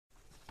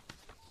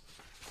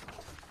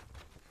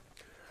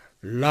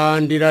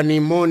Landirani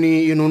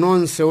moni inu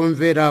nonse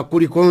omvera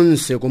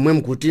kulikonse komwe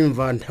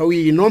mkutimva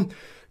nthawi ino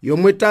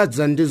yomwe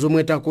tadza ndi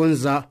zomwe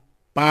takonza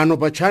pano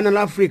pa Channel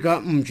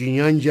Africa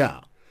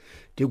mchinyanja.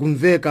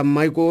 Tikumveka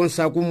m'maiko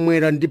onse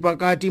akumwera ndi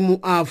pakati mu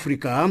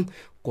Africa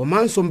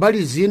komanso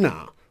mbali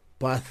zina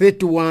pa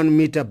 31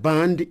 meter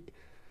band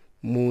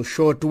mu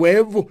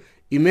shortwave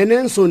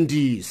imenenso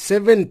ndi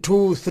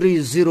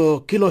 7230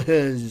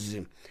 kHz.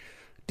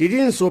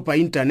 Tilinso pa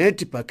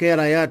internet pa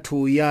kera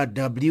yathu ya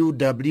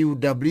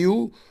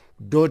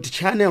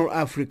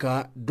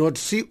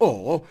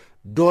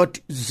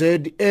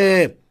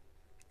www.channelafrica.co.za.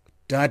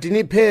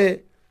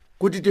 Tatinipe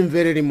kuti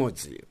timvere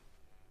limodzi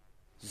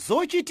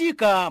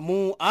zochitika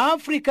mu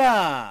Africa.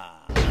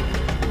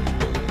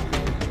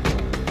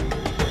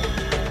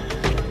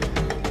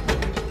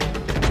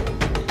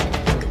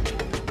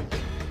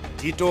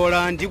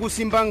 Titola ndi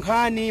kusimba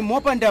nkhani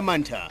mopanda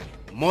mantha,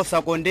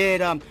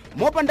 mosakondera,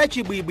 mopanda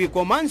chibwibwi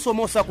komanso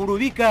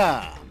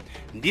mosakulubika.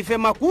 Ndife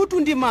makutu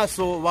ndi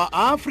maso wa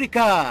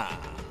Africa.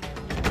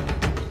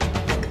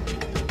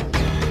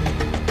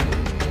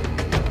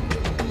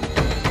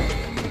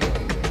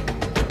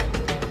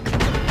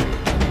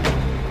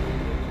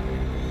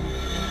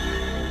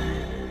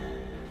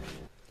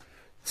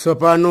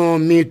 Tsopano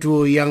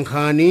mitu ya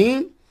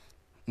nkhani.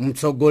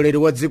 Mtsogoleri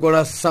wa dziko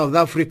la South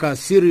Africa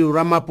Cyril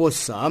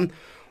Ramaphosa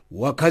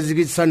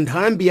wakhazikitsa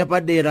nthambi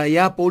yapadera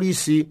ya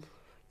polisi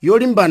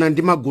yolimbana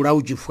ndi magulu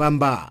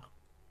auchifwamba.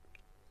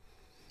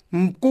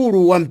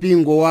 Mkulu wa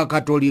mpingo wa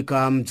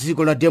Katolika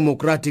mdziko la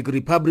Democratic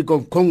Republic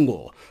of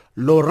Congo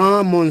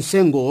Laurent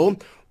Monsengo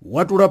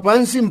watula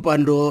pansi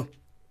mpando.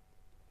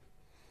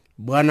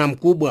 Bwana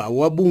mkubwa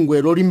wa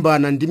bungwe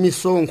lolimbana ndi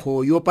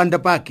misonkho yopanda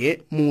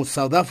pake mu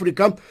South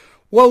Africa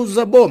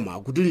wauza boma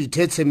kuti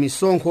lithetse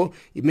misonkho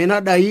imene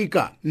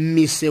adayika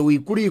m'misewu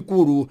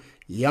ikuluikulu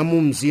ya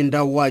mu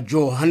mzinda wa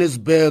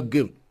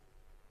Johannesburg.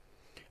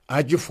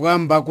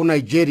 Achifwamba ku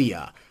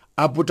Nigeria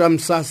aputa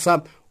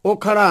msasa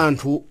okhala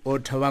anthu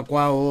othawa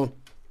kwawo.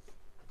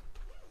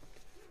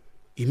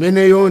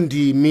 Imeneyo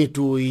ndi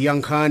mitu ya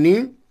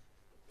nkhani.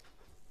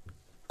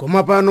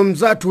 Koma pano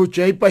mzathu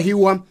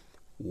chaipahiwa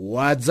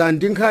wadza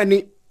ndi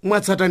nkhani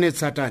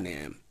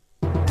mwatsatanetsatane.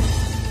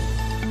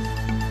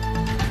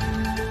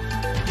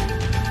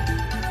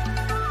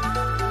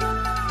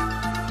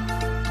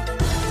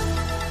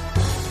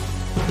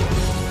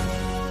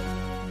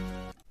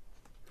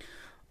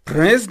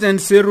 President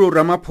Cyril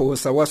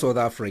Ramaphosa wa South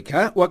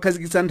Africa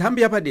wakhazikitsa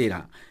nthambi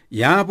yapadera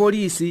ya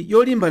polisi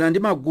yolimbana ndi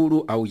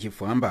magulu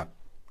auchifwamba.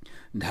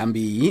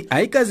 Nthambi iyi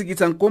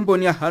ayikhazikitsa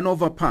mkomboni ya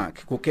Hanover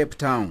Park ku Cape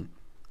Town.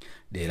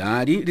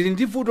 Derali lili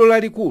ndi vuto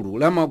lalikulu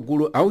la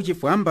magulu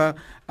auchifwamba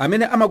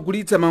amene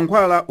amagulitsa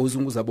mankhwala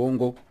ozunguza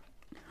bongo.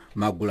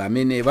 Magulu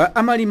amenewa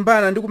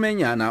amalimbana ndi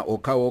kumenyana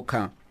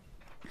okhaokha.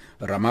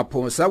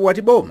 Ramaphosa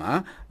wati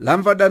boma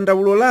lamva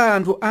dandaulo la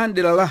anthu a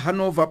dera la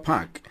Hanover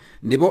Park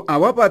ndipo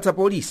awapatsa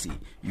polisi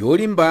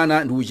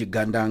yolimbana ndi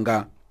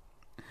uchigandanga.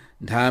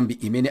 Nthambi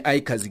imene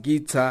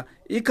ayikhazikitsa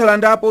ikhala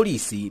ndi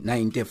apolisi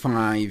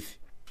 95.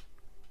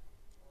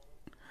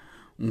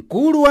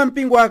 Mkulu wa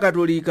mpingo wa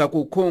Katolika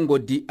ku Congo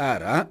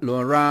DR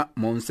Laurent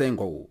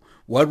Monsengo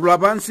watula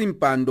pansi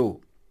mpando.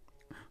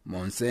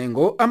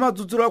 Monsengo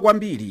amadzudzula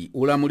kwambiri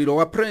ulamuliro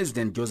wa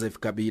President Joseph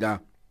Kabila.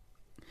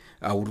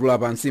 Awutula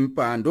pansi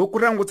mpando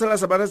kutangotsala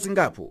sabata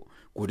zingapo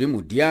kuti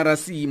mu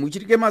DRC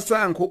muchitike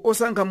masankho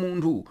osankha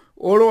munthu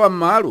olowa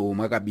m'malo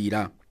mwa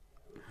Kabila.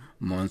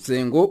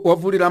 Monsengo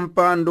wavulira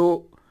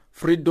mpando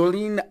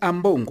Fridolin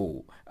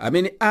Ambongo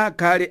amene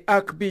akhale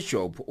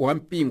Archbishop wa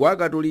mpingo wa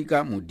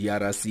Katolika mu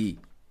DRC.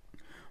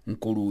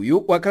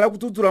 Mkuluyu wakhala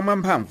kudzudzula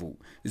mwamphamvu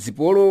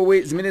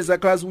zipolowe zimene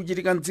zakhala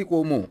zikuchitika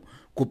mdzikomo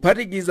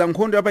kuphatikiza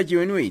nkhondo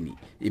yapachiweniweni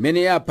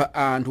imene yapha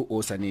anthu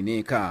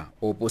osaneneka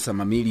oposa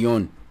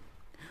mamiliyoni.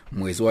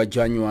 Mwezi wa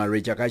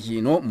January chaka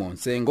chino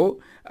Monsengo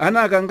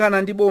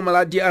anakangana ndi boma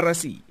la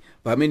DRC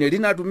pamene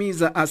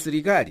linatumiza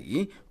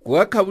asilikali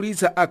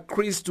kuwakhawulitsa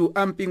akhristu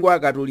a mpingo wa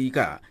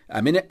Katolika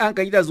amene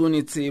ankachita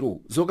zionetsero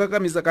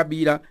zokakamiza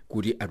Kabila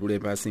kuti atule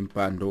pansi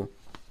mpando.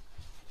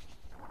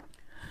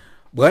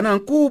 Bwana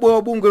mkubwa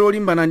wa bungwe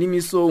lolimbana ndi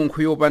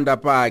misonkho yopanda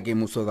pake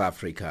mu South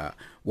Africa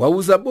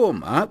wauza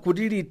boma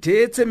kuti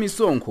lithetse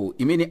misonkho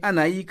imene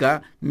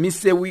anayika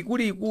m'misewu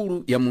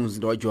ikuluikulu ya mu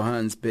mzinda wa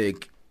Johannesburg.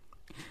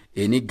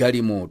 Eni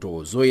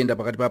galimoto zoyenda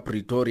pakati pa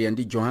Pretoria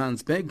ndi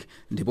Johannesburg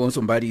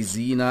ndiponso mbali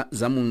zina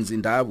za mu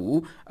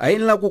mzindawu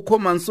ayenera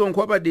kukhoma msonkho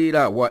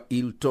wapadera wa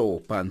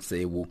Ilto pa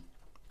msewu.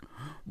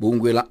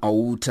 Bungwe la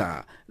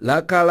Auta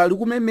lakhala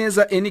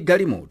likumemeza eni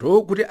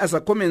galimoto kuti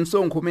asakhome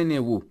msonkho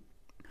umenewu.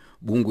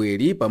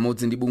 Bungweli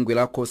pamodzi ndi bungwe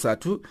la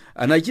Kosatu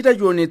anachita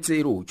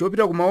chionetsero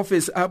chopita ku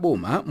maofesi a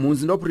boma mu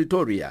mzinda wa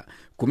Pretoria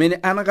kumene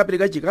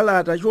anakapereka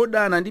chikalata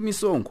chodana ndi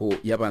misonkho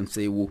ya pa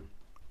msewu.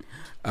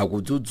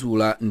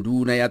 Akudzudzula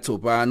nduna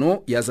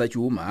yatsopano ya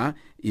zachuma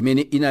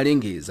imene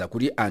inalengeza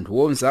kuti anthu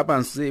onse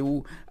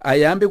apansewu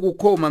ayambe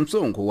kukhoma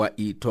msonkho wa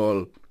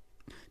e-toll.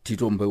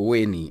 Tito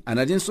Mbeweni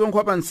anati msonkho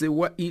wapansewu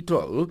wa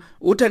e-toll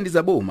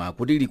uthandiza boma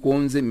kuti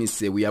likonze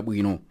misewu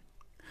yabwino.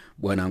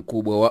 Bwana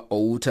mkubwa wa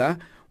Outa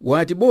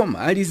wati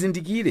boma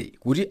lizindikire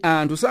kuti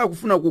anthu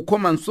sakufuna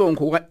kukhoma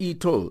msonkho wa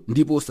e-toll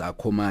ndipo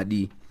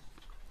sakhomadi.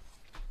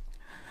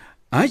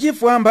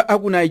 achifwamba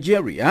aku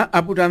Nigeria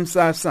aputa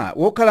msasa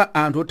wokhala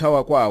anthu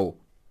othawa kwawo.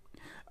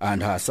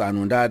 Anthu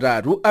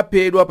 8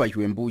 aphedwa pa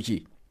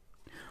chiwembuchi.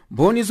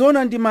 Mboni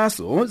zona ndi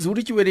maso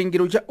zikuti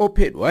chiwerengero cha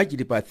ophedwa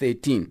chili pa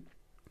 13.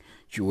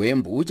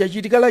 Chiwembu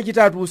chachitika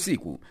lachitatu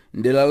usiku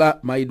ndela la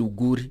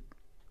Maiduguri.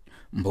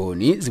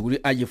 Mboni zikuti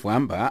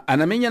achifwamba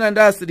anamenyana ndi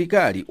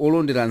asilikali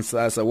olondera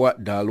msasa wa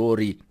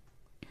Dalori.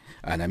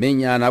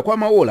 Anamenyana kwa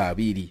maola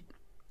awiri.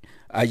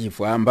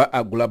 Achifwamba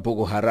agula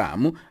Boko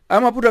Haram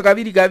amaputa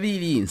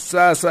kaviri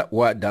msasa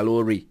wa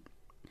Dalori.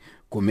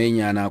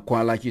 Kumenyana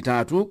kwa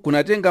lachitatu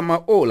kunatenga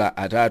maola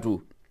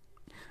atatu.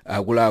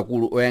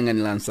 Akuluakulu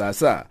oyang'anira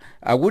msasa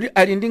akuti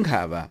ali ndi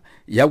nkhawa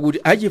yakuti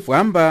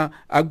achifwamba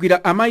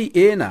agwira amayi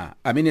ena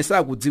amene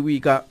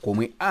sakudziwika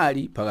komwe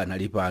ali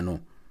pakanali pano.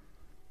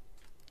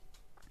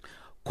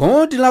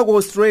 Koti la ku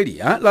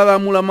Australia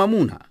lalamula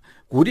mamuna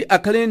kuti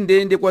akhale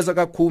ndende kwa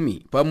zaka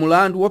 10 pa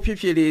mulandu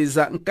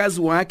wopyepyereza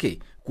mkazi wake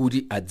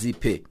kuti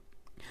adziphe.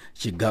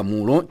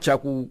 Chigamulo cha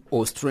ku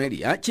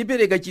Australia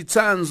chipereka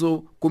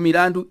chitsanzo ku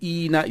milandu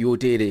ina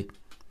yotere.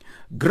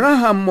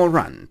 Graham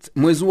Morant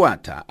mwezi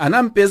watha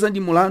anampeza ndi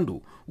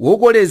mulandu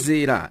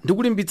wokolezera ndi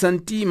kulimbitsa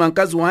mtima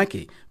mkazi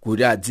wake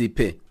kuti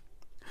adziphe.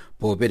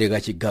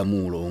 Popereka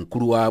chigamulo,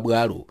 mkulu wa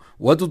abwalo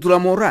wadzudzula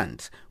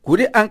Morant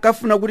kuti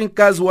ankafuna kuti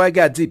mkazi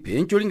wake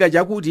adziphe ncholinga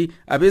chakuti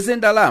apeze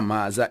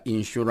ndalama za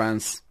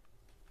insurance.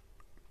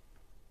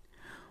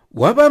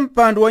 Wapa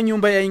mpando wa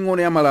nyumba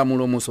yaing'ono ya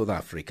malamulo mu South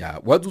Africa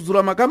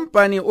wadzudzula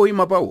makampani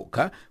oyima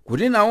pawokha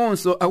kuti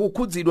nawonso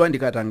akukhudzidwa ndi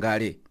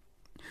katangale.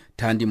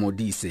 Thandi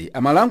Modise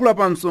amalankhula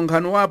pa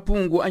msonkhano wa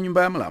aphungu a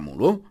nyumba ya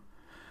malamulo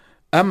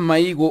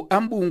am'mayiko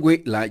a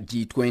mbungwe la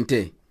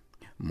G20.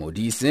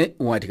 Modise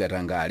wati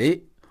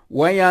katangale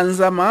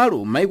wayanza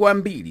malo m'mayiko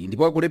ambiri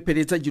ndipo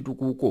akulepheretsa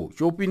chitukuko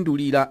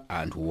chopindulira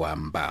anthu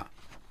wamba.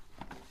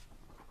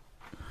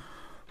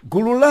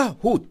 Gulu la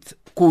Houthi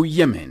ku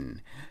Yemen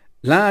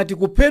lati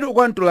kuphedwa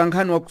kwa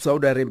mtolankhani wa ku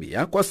Saudi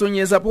Arabia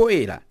kwasonyeza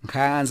poyera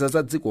nkhanza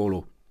za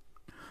dzikolo.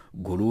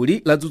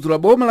 Gululi ladzudzula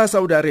boma la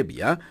Saudi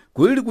Arabia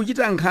kuti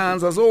likuchita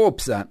nkhanza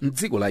zoopsa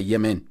mdziko la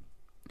Yemen.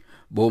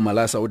 Boma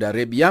la Saudi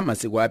Arabia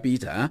masiku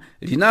apita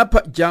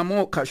linapha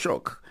Jamal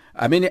Khashoggi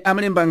amene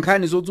amalemba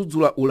nkhani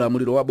zodzudzula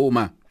ulamuliro wa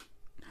boma.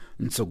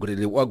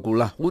 Mtsogoleri wa gulu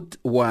la Houthi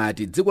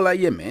wati dziko la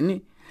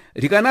Yemen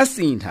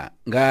likanasintha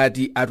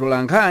ngati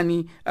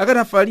atolankhani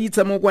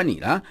akanafalitsa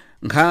mokwanira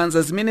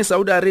nkhanza zimene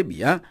Saudi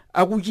Arabia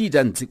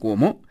akuchita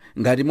mdzikomo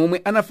ngati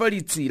momwe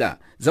anafalitsira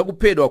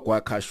zakuphedwa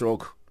kwa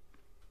Khashoggi.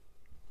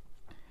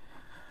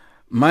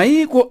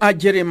 Maiko a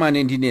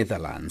Germany ndi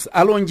Netherlands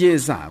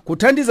alonjeza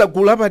kuthandiza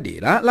gulu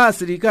lapadera la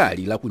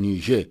asilikali la ku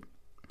Niger.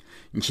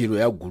 Ntchito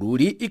ya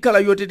gululi ikhala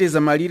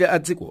yoteteza malire a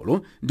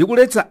dzikolo ndi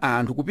kuletsa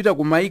anthu kupita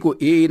ku maiko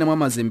ena mwa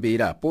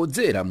mazembera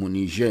podzera mu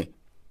Niger.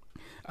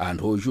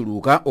 Anthu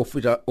ochuluka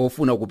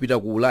ofuna kupita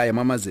ku Ulaya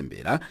mwa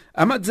mazembera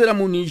amadzera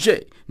mu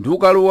Niger ndi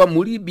kukalowa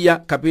mu Libya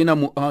kapena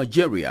mu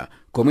Algeria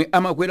komwe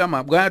amakwera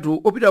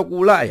mabwato opita ku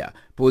Ulaya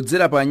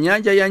podzera pa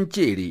nyanja ya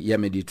mchere ya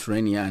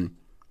Mediterranean.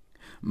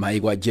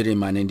 Maiko a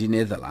Germany ndi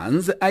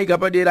Netherlands ayika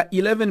padera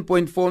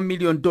 $11.4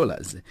 million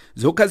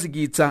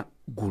zokhazikitsa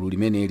gulu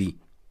limeneli.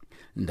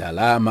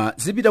 Ndalama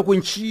zipita ku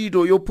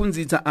ntchito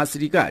yophunzitsa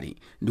asilikali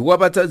ndi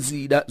kuwapatsa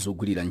zida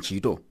zogwirira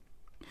ntchito.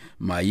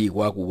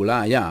 Maiko a ku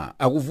Ulaya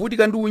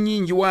akuvutika ndi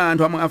unyinji wa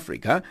anthu a mu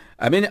Africa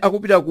amene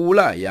akupita ku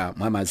Ulaya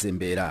mwa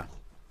mazembera.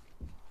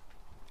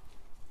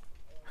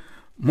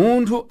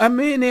 Munthu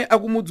amene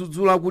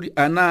akumudzudzula kuti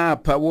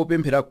anapha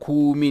wopemphera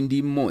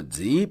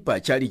 11 pa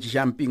chalichi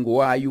cha mpingo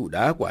wa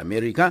Ayuda ku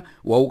America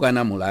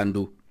waukana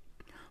mulandu.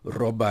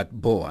 Robert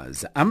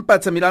Boaz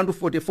ampatsa milandu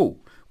 44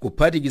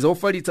 kuphatikiza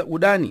ofalitsa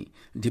udani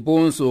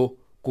ndiponso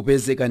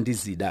kupezeka ndi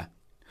zida.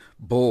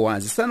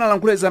 Boaz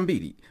sanalankhule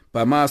zambiri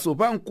pamaso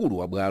pa mkulu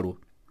wa bwalo.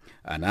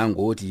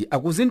 Anangoti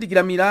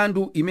akuzindikira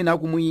milandu imene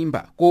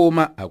akumuyimba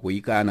koma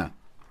akuyikana.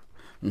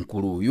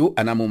 Mkuluyu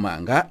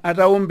anamumanga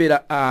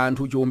ataombera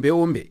anthu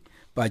chiombeombe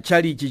pa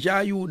chalichi cha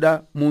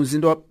Ayuda mu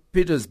mzinda wa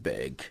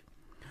Petersburg.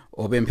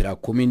 Opemphera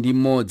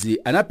 11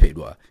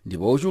 anaphedwa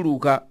ndipo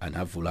ochuluka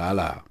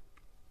anavulala.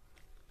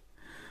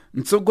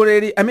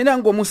 Mtsogoleri amene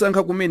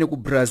angomusankha kumene ku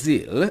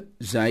Brazil,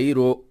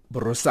 Jair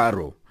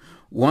Bolsonaro,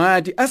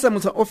 wati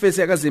asamutsa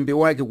ofesi ya kazembe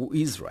wake ku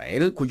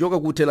Israel kuchoka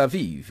ku Tel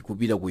Aviv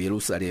kupita ku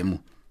Yerusalemu.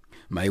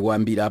 Maiko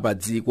ambiri apa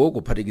dziko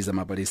kuphatikiza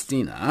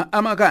Mapalestina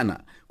amakana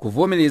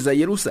kuvomereza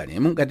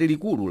Yerusalemu ngati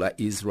likulu la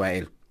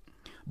Israel.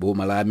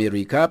 Boma la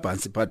America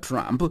pansi pa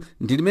Trump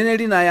ndi limene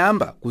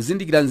linayamba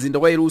kuzindikira mzinda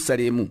wa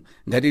Yerusalemu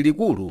ngati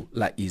likulu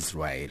la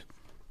Israel.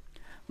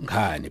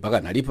 Nkhani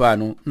pakanali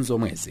pano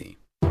nzomwezi.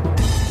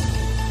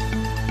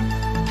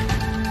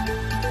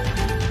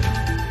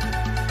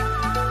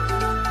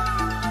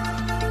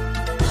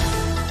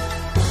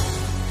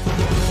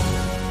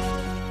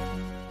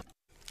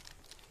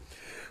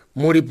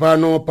 Muli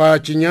pano pa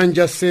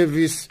Chinyanja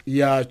service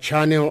ya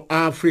Channel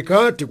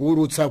Africa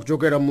tikuwulutsa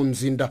kuchokera mu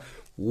mzinda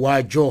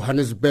wa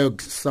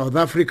Johannesburg, South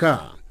Africa.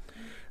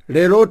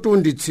 lero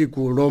ndi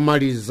tsiku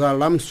lomaliza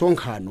la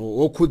msonkhano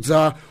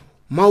wokhudza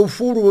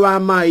maufulu wa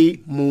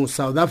amayi mu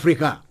South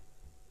Africa.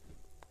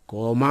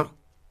 Koma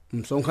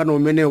msonkhano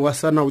umene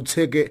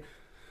wasanautseke,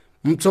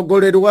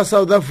 mtsogoleri wa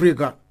South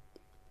Africa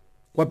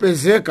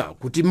kwapezeka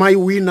kuti mayi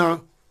wina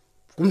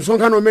ku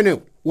msonkhano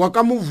umene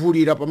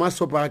wakamuvulira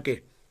pamaso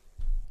pake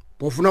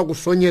pofuna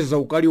kusonyeza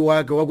ukali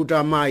wake wakuti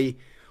amayi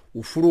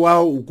ufulu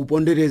wawo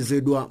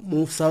ukuponderezedwa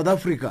mu South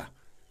Africa,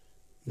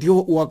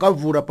 ndiyo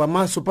wakavula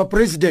pamaso pa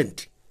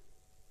president.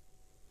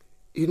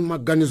 Inu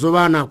maganizo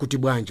bana kuti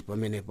bwanji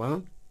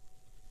pamenepa?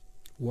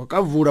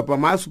 Wakavula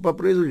pamaso pa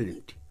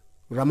president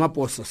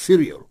Ramaphosa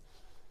Cyril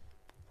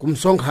ku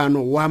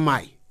msonkhano wa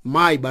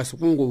mayi basi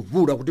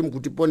kungovula kuti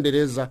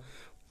mukutipondereza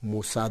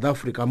mu South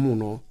Africa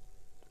muno.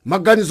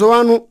 Maganizo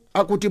wanu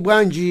akuti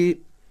bwanji?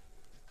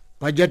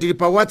 Pajatili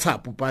pa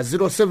WhatsApp pa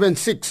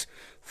 076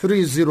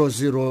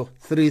 300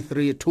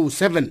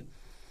 3327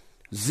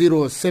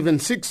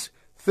 076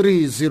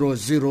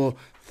 300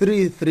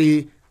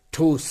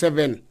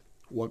 3327.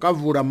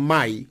 Wakavula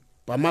mayi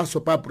pamaso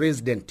pa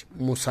president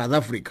mu South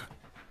Africa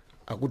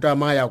akuti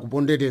amayi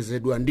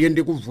akuponderezedwa, ndiye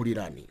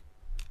ndikuvulirani.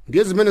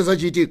 Ndiye zimene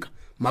zachitika.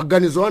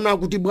 Maganizo ana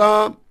akuti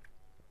bwa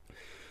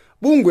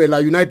bungwe la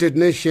United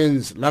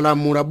Nations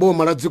lalamula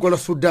boma la dziko la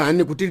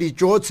Sudan kuti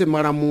lichotse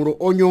malamulo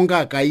onyonga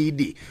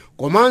akaidi,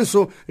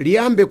 komanso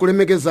liyambe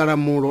kulemekeza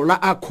lamulo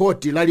la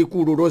akhoti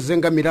lalikulu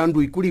lozenga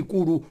milandu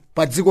ikuluikulu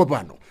pa dziko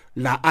pano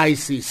la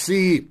ICC.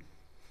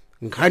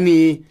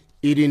 Nkhani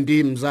ili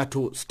ndi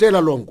mzathu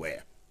Stella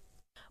Longwe.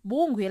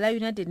 Bungwe la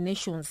United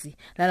Nations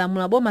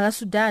lalamula boma la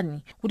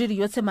Sudani kuti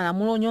lichotse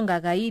malamulo onyonga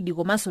akaidi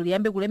komanso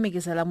liyambe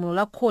kulemekeza lamulo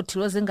la khoti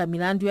lozenga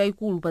milandu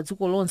yayikulu pa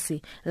dziko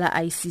lonse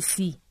la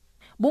ICC.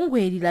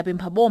 Bungweli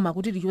lapempha boma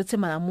kuti lichotse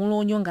malamulo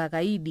onyonga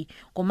akaidi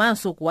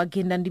komanso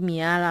kuwagenda ndi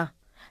miyala,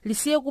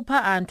 lisiye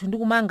kupha anthu ndi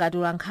kumanga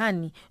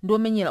atolankhani ndi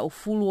omenyera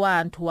ufulu wa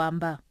anthu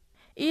wamba.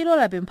 Ilo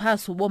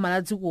lapemphanso boma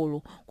la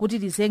dzikolo kuti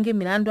lizenge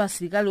milandu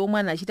asilikali omwe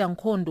anachita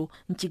nkhondo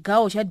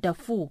mchigawo cha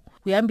Darfur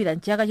kuyambira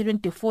mchaka cha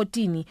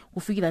 2014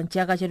 kufikira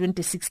mchaka cha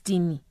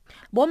 2016.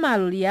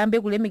 Bomalo liyambe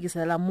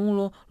kulemekeza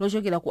lamulo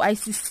lochokera ku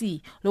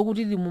ICC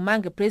lokuti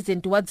limumange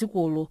president wa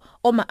dzikolo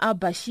Omar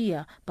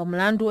al-Bashir pa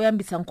mlandu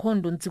oyambitsa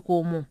nkhondo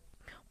mdzikomo.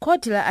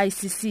 Khoti la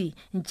ICC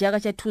mchaka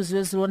cha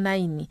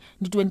 2009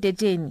 ndi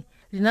 2010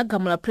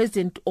 linagamula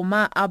president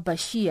Omar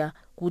al-Bashir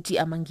kuti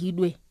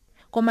amangidwe,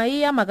 koma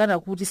iye amakana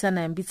kuti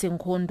sanayambitse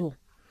nkhondo.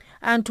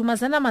 Anthu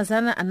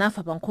mazana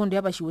anafa pa nkhondo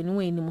ya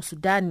pachiweniweni mu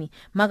Sudani,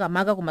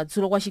 makamaka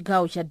kumadzulo kwa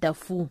chigawo cha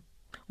Darfur.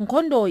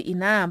 Nkhondoyi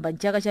inayamba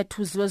mchaka cha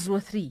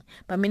 2003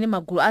 pamene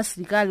magulu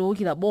asilikali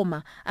owukira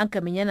boma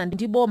ankamenyana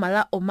ndi boma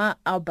la Omar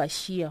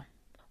al-Bashir.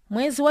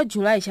 Mwezi wa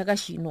Julai chaka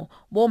chino,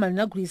 boma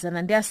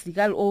linagwirizana ndi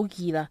asilikali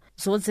owukira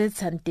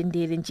zodzetsa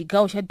mtendere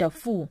mchigawo cha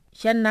Darfur,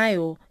 cha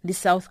Nile ndi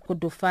South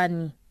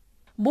Kordofani.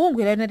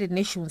 Bungwe la United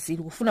Nations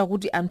likufuna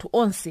kuti anthu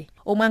onse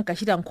omwe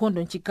ankachita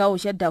nkhondo mchigawo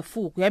cha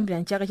Darfur kuyambira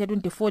mchaka cha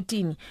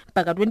 2014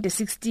 mpaka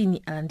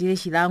 2016 alandire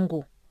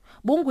chilango.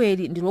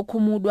 Bungweli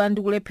ndilokhumudwa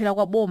ndi kulephera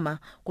kwa boma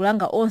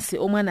kulanga onse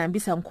omwe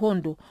anayambisa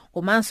nkhondo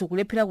komanso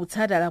kulephera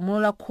kutsata lamulo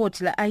la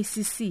khoti la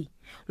ICC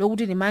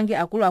lokuti limange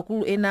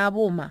akuluakulu ena a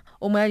boma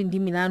omwe ali ndi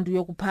milandu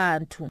yokupha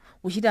anthu,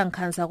 kuchita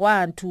nkhanza kwa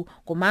anthu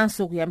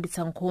komanso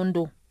kuyambitsa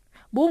nkhondo.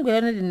 Bungwe la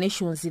United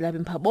Nations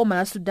lapempha boma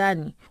la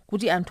Sudani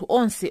kuti anthu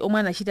onse omwe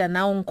anachita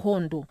nawo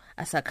nkhondo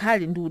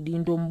asakhale ndi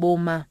udindo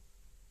mboma.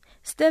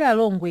 Stella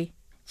Longwe,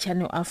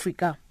 Channel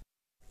Africa.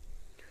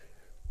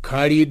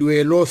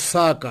 Khalidwe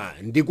losaka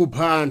ndi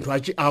kupha anthu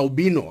achi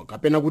albino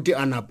kapena kuti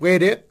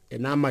anapwere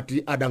ena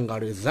amati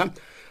adangaleza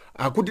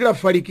akuti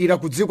lafalikira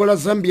ku dziko la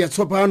Zambia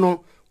tsopano,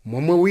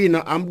 momwe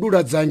wina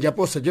amdula dzanja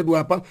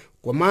posachedwapa,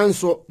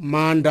 komanso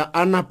manda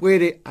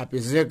anapwere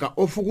apezeka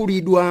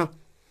ofukulidwa.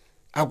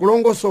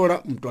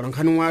 Akulongosola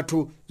mtolankhani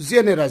wathu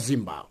Ziyenera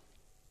Zimba.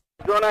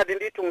 Zonadi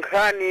nditu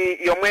nkhani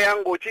yomwe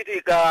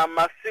yangochitika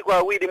masiku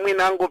awiri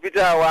mwina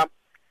angopitawa,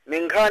 ni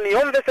nkhani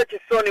yomvetsa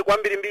chisoni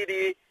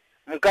kwambirimbiri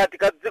mkati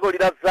ka dziko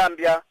la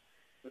Zambia,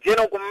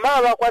 njeno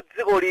kummawa kwa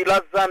dziko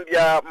la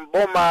Zambia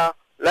mboma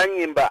la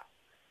Nyimba.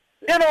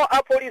 Ndeno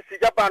apolisi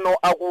chapano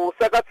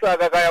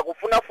akusakatsaka kaya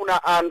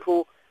kufunafuna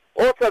anthu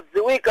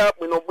osadziwika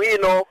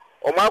bwinobwino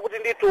omwe akuti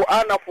nditu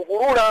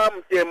anafukulula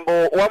mtembo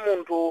wa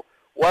munthu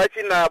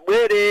wachina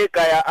bwere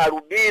kaya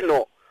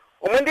albino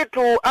omwe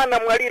nditu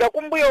anamwalira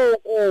kumbuyo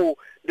uku,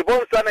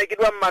 ndiponso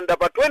anayikidwa m'manda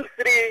pa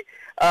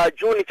 23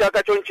 Juni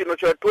chaka chonchino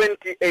cha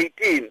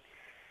 2018.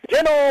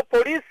 Njeno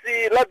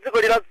polisi la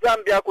dziko la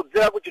Zambia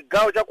kudzera ku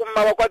chigawo cha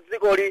kummawa kwa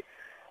dzikoli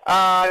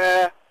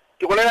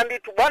tikolera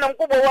nditu bwana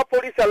mkubwa wa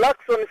polisi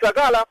Lakson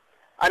Sakala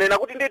anena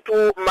kuti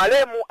nditu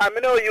malemu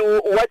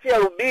ameneyu wachi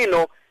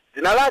albino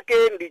dzina lake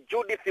ndi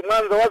Judith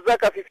Mwanza wa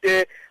zaka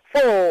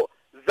 54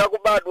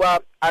 zakubadwa,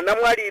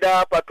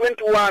 anamwalira pa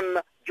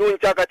 21 Juni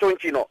chaka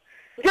chonchino.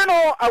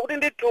 Njeno akuti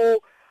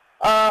nditu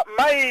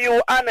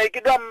mayiyu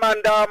anayikidwa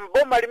m'manda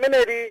mboma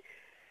limeneli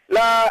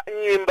la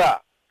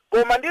Nyimba,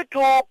 koma nditu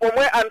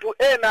pomwe anthu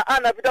ena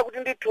anapita kuti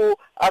nditu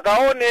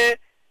akaone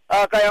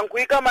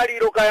kayankuika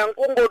maliro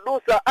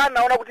kayankungodusa,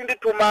 anaona kuti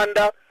nditu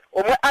manda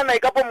omwe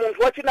anayikapo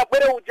munthu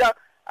wachinabwere uja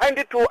ayi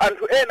ndithu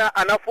anthu ena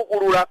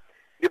anafukulula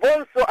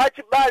ndiponso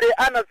achibale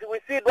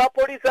anaziwisidwa,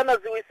 polisi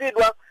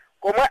anaziwisidwa,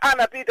 komwe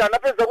anapita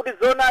anapeza kuti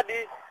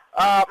zonadi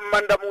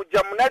m'manda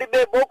muja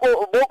munalibe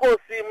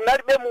bokosi,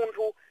 munalibe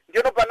munthu,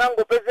 ndiyeno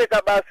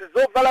panangopezeka basi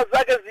zovala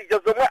zake zija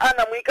zomwe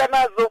anamuyika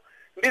nazo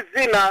ndi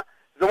zina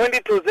zomwe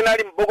ndithu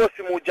zinali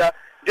m'bokosi muja,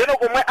 ndiyeno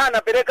komwe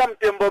anapereka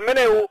mtembo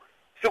umenewu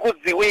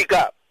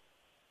sikudziwika.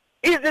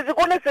 Izi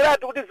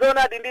zikuoneseratu kuti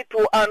zonadi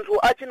ndithu anthu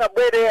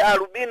achinabwere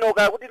alubino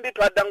kaya kuti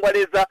ndithu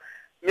adangwaleza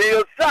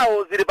miyoyo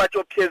zawo zili pa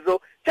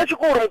chiopsezo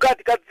chachikulu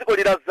mkati ka dziko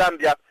lila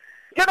Zambia.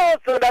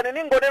 Njenonso ndani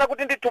ningonena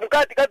kuti ndithu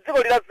mkati ka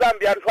dziko lila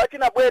Zambia anthu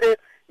achinabwere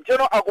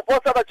njono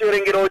akuposa pa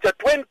chiwerengero cha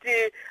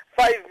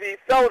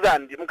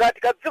 25,000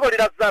 mkati ka dziko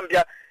lila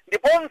Zambia,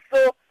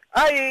 ndiponso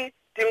ayi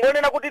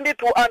tingonena kuti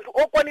ndithu anthu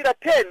okwanira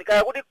 10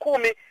 kaya kuti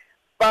 10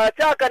 pa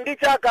chaka ndi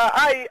chaka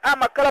ayi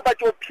amakhala pa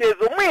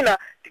chiopsezo, mwina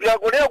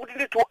tikakonera kuti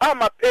ndithu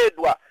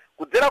amaphedwa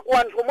kudzera ku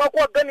anthu omwe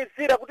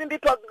akuwaganizira kuti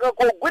ndithu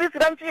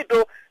akagwirisira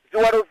ntchito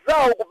ziwalo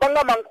zawo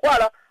kupanga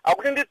mankhwala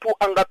akuti ndithu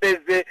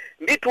angapeze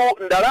ndithu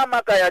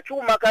ndalama kaya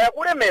chuma kaya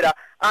kulemera.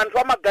 Anthu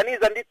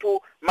amaganiza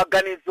ndithu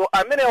maganizo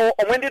amenewo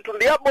omwe ndithu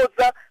ndi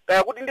abodza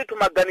kaya kuti ndithu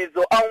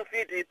maganizo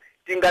aumfiti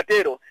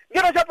tingatero.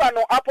 Ngeno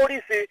chapano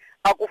apolisi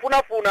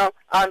akufunafuna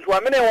anthu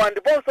amenewa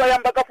ndiponso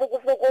ayamba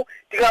kafukufuku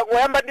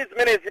tikakoyamba ndi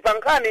zimenezi pa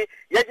nkhani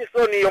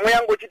yachisoni yomwe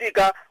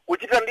yangochitika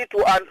kuchita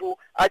ndithu anthu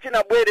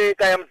achinabwere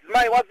kaya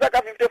mzimayi wa zaka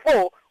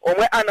 54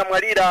 omwe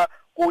anamwalira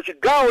ku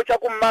chigawo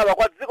chakummawa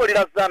kwa dziko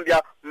lila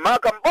Zambia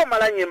maka mboma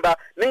la Nyimba.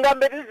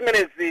 Ningambe ndi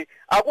zimenezi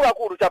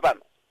akuluakulu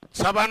chapano.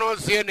 Tsapano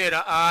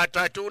ziyenera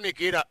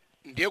atatiunikira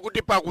ndiye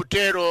kuti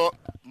pakutero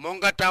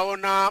monga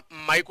taona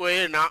m'maiko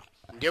ena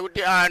ndiye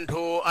kuti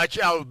anthu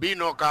achi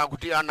albino ka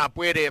kuti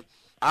anapwere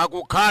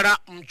akukhala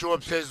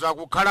mchiopsezo,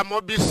 akukhala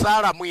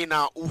mobisala,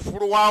 mwina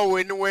ufulu wawo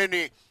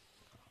weniweni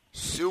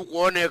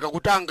siukuoneka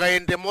kuti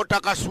angayende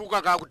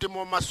motakasuka ka kuti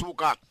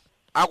momasuka,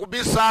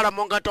 akubisala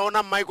monga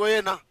taona m'maiko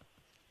ena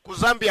ku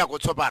Zambia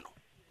kutsopano.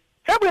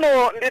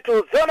 Chabwino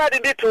ndithu zonadi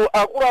ndithu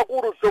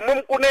akuluakulu zomwe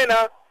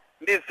mkunena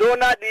ndi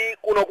zonadi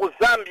kuno ku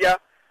Zambia.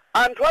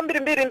 Anthu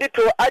ambirimbiri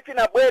ndithu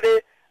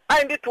achinabwere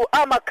ayi ndithu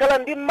amakhala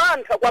ndi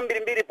mantha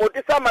kwambirimbiri poti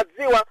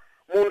samadziwa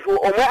munthu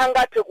omwe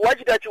angathe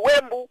kuwachita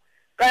chiwembu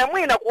kaya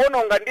mwina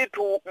kuononga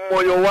ndithu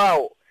moyo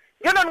wawo.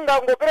 Ngeno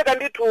ningangopereka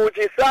ndithu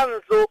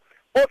chisanzo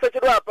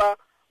posachedwapa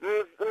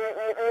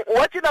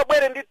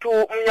wachinabwere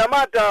ndithu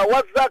mnyamata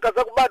wa zaka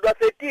zakubadwa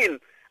 13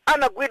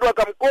 anagwidwa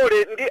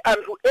kamkole ndi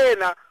anthu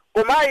ena,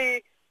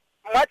 komayi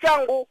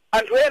mwachangu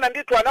anthu ena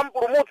ndithu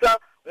anampulumutsa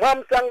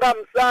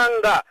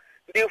mwamsangamsanga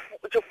ndi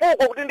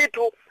chifukwa kuti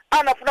ndithu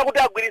anafuna kuti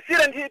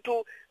agwirisire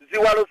ndithu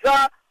ziwalo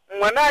za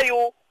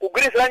mwanayu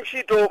kugwirisira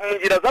ntchito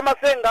munjira za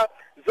masenga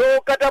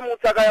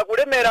zokatamutsa kaya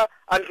kulemera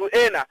anthu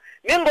ena.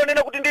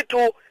 Ningonena kuti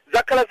ndithu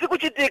zakhala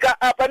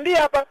zikuchitika apa ndi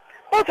apa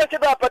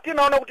posachedwa apa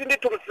tinaona kuti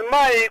ndithu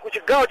mzimayi ku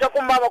chigawo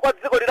chakummawa kwa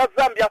dziko lila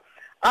Zambia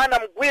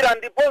anamgwira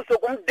ndiponso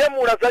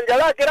kumdemula dzanja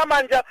lake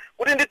lamanja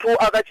kuti ndithu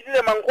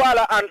akachitire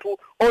mankhwala anthu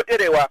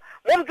oterewa.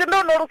 Mu mzinda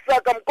uno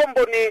Lusaka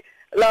mkomboni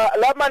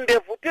la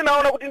Mandevu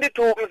tinaona kuti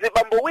ndithu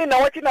mzibambo wina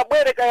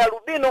wachinabwere kaya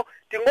lubino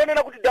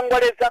tingonena kuti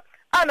dangwaleza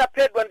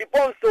anaphedwa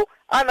ndiponso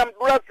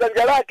anamdula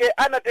dzanja lake,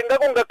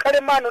 anatengako ngakhale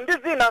mano ndi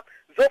zina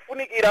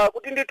zofunikira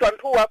kuti ndithu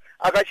anthuwa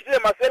akachitire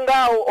masenga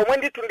awo omwe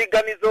ndithu ndi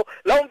ganizo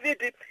la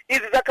umviti.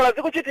 Izi zakhala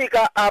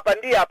zikuchitika apa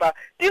ndi apa.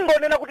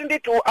 Tingonena kuti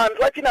ndithu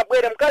anthu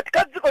achinabwere mkati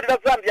ka dziko lila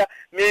Zambia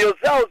miyoyo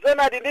zawo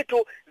zonadi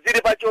ndithu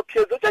zili pa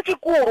chiopsezo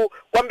chachikulu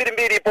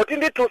kwambirimbiri poti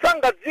ndithu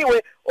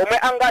sangadziwe omwe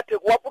angathe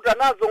kuwaputa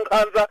nazo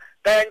nkhanza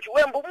kaya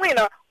nchiwembu,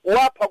 mwina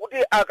kuwapha kuti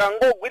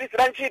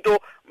akangogwirisira ntchito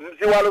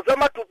mziwalo za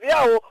matupi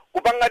yawo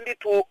kupanga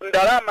ndithu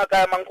ndalama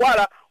kaya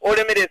mankhwala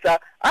olemeresa.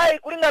 Ayi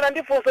kulingana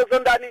ndi funso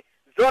zondani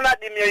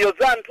zonadi miyoyo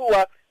za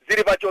anthuwa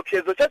zili pa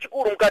chiopsezo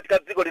chachikulu mkati ka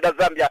dziko lila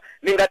Zambia.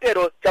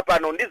 Ningatero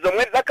chapano ndi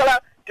zomwe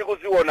zakhala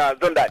tikuziona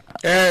zondani.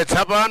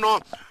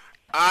 Tsapano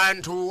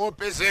anthu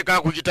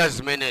opezeka kuchita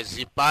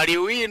zimenezi pali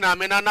wina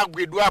amene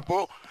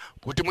anagwidwapo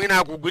kuti mwina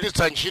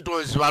akugwiritsa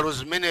ntchito ziwalo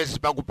zimenezi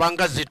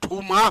pakupanga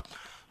zithumwa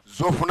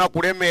zofuna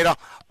kulemera.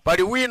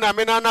 Pali wina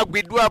amene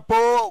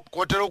anagwidwapo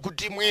kotero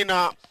kuti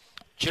mwina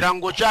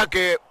chilango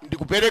chake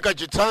ndikupereka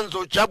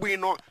chitsanzo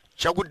chabwino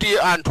chakuti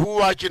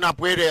anthuwa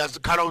achinabwere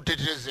azikhala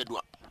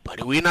utetezedwa.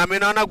 Pali wina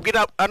amene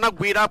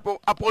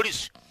anagwirapo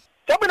apolisi.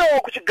 Chabwino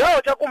ku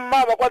chigawo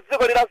chakummawa kwa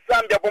dziko lila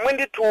Zambia pomwe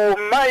ndithu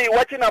mayi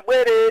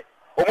wachinabwere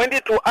omwe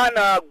ndithu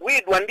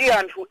anagwidwa ndi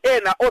anthu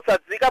ena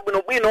osadzika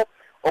bwinobwino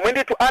omwe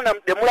ndithu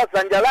anamdemula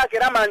dzanja lake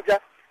lamanja,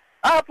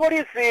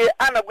 apolisi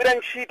anagwira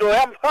ntchito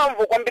ya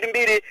mphamvu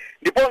kwambirimbiri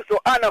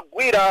ndiponso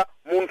anagwira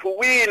munthu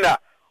wina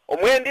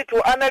omwe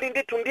ndithu anali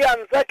ndithu ndi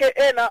anzake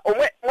ena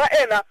omwe mwa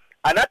ena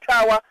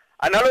anathawa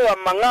analowa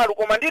m'mang'alu,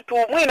 koma ndithu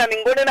mwina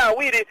ningonena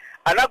awiri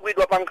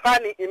anagwidwa pa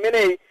nkhani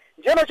imeneyi.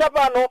 Njeno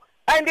chapano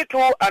ayi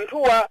ndithu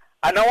anthuwa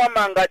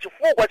anawamanga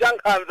chifukwa cha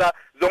nkhanza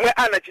zomwe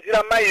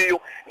anachitira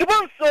mayiyu,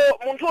 ndiponso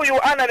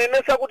munthuyu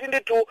ananenesa kuti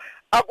ndithu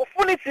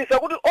akufunitsisa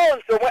kuti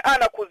onse omwe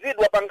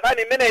anakhuzidwa pa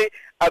nkhani imeneyi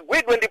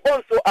agwidwe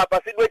ndiponso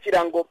apasidwe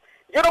chilango.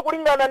 Njero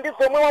kulingana ndi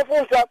zomwe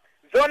wafunsa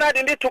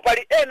zonadi ndithu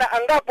pali ena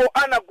angapo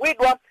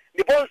anagwidwa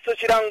ndiponso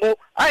chilango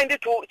ayi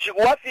ndithu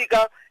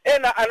chikuwafika,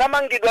 ena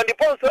anamangidwa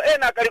ndiponso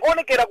ena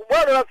akalikuonekera ku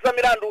bwalo la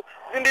zamilandu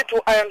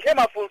zindithu ayankhe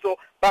mafunso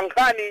pa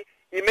nkhani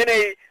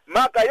imeneyi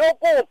maka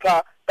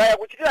yokupha kaya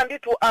kuchitira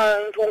ndithu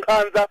anthu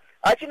nkhanza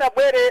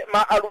achinabwere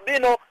ma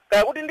alubino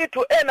kaya kuti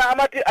ndithu ena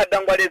amati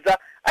adangwaleza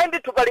ayi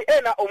ndithu pali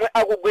ena omwe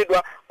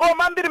akugwidwa,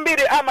 koma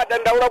ambirimbiri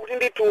amadandaula kuti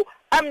ndithu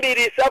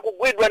ambiri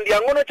sakugwidwa ndi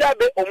ang'ono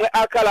chabe omwe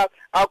akhala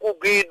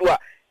akugwidwa.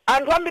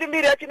 Anthu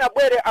ambirimbiri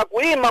achinabwere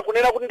akuyima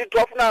kunena kuti ndithu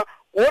afuna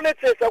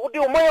kuonetsetsa kuti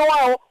umoyo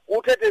wawo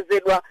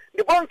utetezedwa,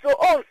 ndiponso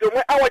onse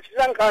omwe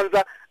awachitira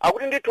nkhanza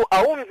akuti ndithu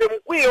aumve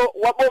mkwiyo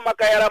wa boma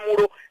kaya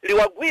lamulo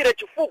liwagwire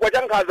chifukwa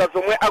cha nkhanza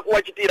zomwe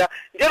akuwachitira.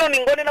 Njero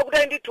ningonena kuti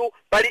ayi ndithu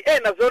pali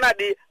ena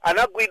zonadi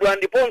anagwidwa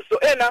ndiponso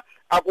ena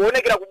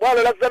akuonekera ku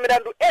bwalo la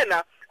zamilandu,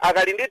 ena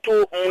akali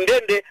ndithu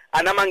mundende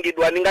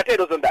anamangidwa.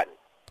 Ningatero zondani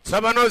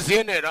tsopano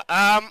ziyenera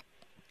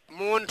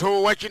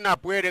munthu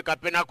wachinapwere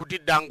kapena kuti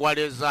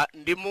dangwaleza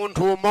ndi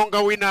munthu monga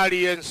wina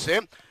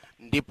aliyense,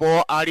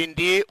 ndipo ali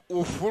ndi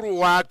ufulu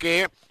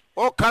wake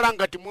okhala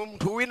ngati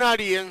munthu wina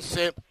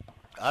aliyense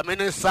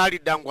amene sali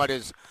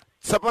dangwaleza.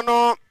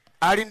 Tsopano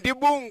ali ndi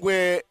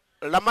bungwe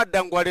la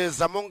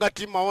madangwaleza monga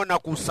timaona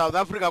ku South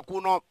Africa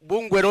kuno,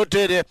 bungwe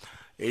lotere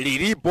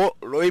lilipo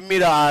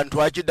loyimira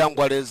anthu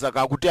achidangwaleza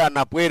kakuti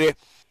anapwere.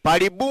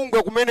 Pali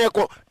bungwe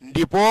kumeneko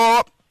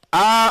ndipo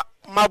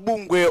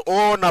mabungwe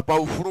ona pa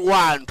ufulu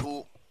wa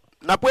anthu.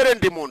 Napwere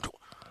ndi munthu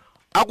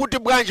akuti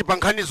bwanji pa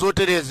nkhani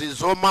zoterezi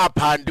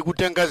zomapha ndi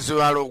kutenga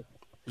ziwalo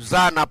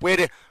za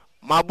anapwere,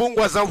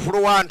 mabungwe za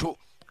ufulu wa anthu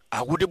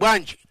akuti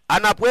bwanji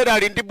anapwere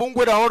ali ndi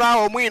bungwe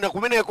lawo mwina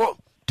kumeneko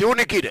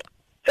tiunikire.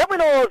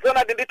 Chabwino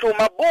zonadi ndithu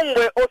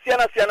mabungwe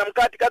osiyanasiyana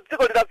mkati ka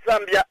dziko la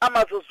Zambia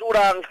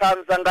amazuzula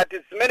nkhanza ngati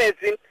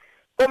zimenezi,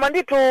 koma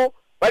ndithu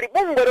pali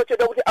bungwe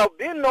lochedwa kuti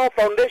Albino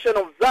Foundation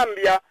of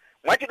Zambia,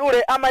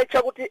 mwachidule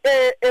amaitcha kuti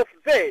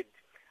AFZ.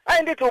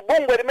 Ayi ndithu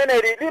bungwe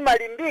limeneli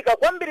limalimbika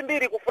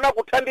kwambirimbiri kufuna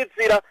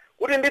kuthandizira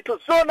kuti ndithu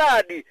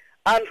zonadi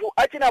anthu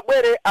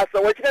achinabwere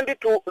asawachite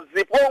ndithu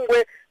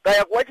zipongwe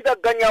kaya kuwachita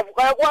ganyavu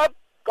kaya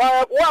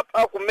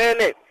kuwapha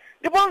kumene.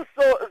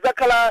 Ndiponso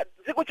zakhala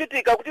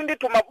zikuchitika kuti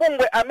ndithu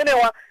mabungwe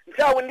amenewa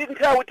nthawi ndi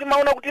nthawi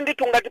timaona kuti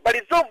ndithu ngati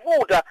pali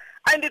zovuta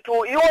ayi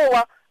ndithu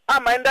iwowa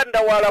amayenda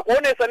ndawala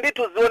kuonesa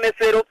ndithu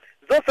zionesero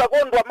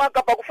zosakondwa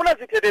maka pakufuna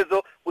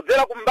zitetezo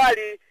kudzera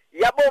kumbali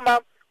ya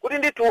boma kuti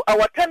ndithu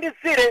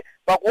awathandizire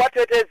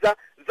pakuwateteza.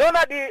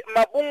 Zonadi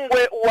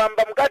mabungwe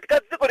uwamba mkati ka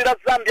dziko la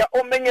Zambia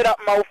omenyera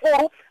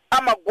maufulu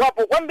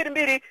amagwapo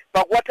kwambirimbiri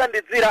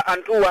pakuwathandizira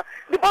anthuwa,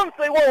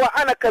 ndiponso iwowa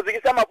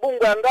anakhazikisa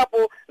mabungwe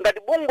angapo ngati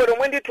bungwe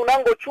lomwe ndithu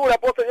nangotchula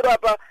posachedwa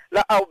pa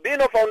la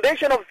Albino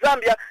Foundation of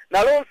Zambia,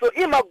 nalonso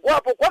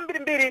imagwapo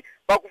kwambirimbiri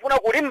pakufuna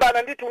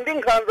kulimbana ndithu ndi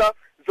nkhanza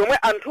zomwe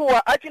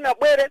anthuwa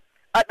achinabwere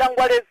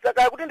adangwaleza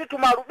kaya kuti ndithu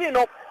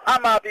maalubino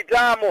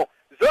amapitamo.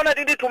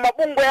 Zonadi ndithu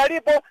mabungwe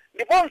alipo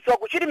ndiponso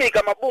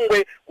akuchilimika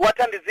mabungwe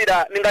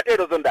kuwathandizira.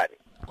 Ningatero zondani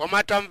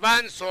koma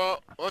tamvanso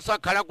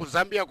osakhala ku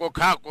Zambia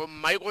kokhako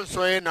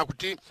m'mayiko ena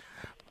kuti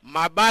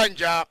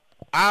mabanja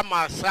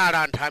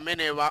amasala anthu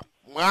amenewa.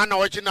 Mwana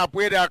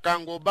wachinapwere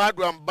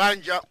akangobadwa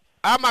mbanja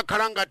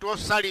amakhala ngati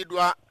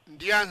osalidwa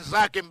ndi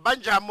anzake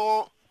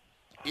mbanjamo.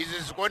 Izi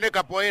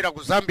zikuoneka poyera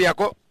ku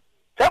Zambiako.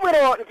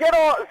 Chabwino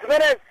njero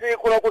zimenezi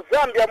kuno ku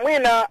Zambia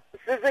mwina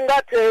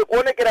sizingathe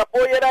kuonekera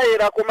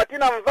poyerayera, koma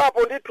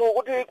tinamvapo ndithu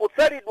kuti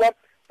kutsalidwa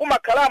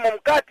kumakhalamo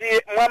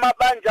mkati mwa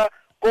mabanja,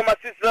 koma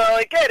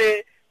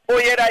sizinaonekere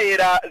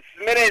poyerayera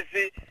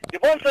zimenezi.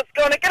 Ndiponso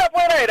zikaonekera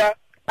poyerayera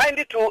ayi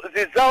ndithu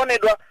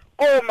zizaonedwa,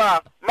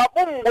 koma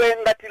mabungwe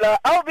ngati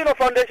la Albino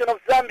Foundation of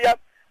Zambia,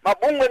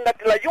 mabungwe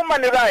ngati la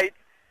Human Rights,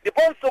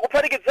 ndiponso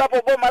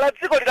kuphatikizapo boma la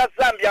dziko la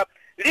Zambia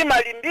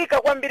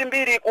limalimbika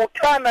kwambirimbiri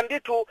kuthana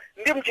ndithu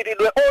ndi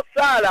mchitidwe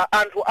osala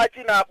anthu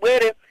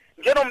achinabwere.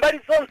 Njeno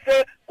mbali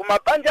zonse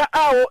kumabanja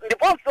awo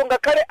ndiponso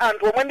ngakhale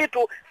anthu omwe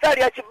ndithu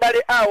sali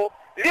achibale awo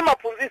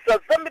limaphunzitsa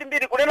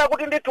zambirimbiri kunena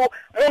kuti ndithu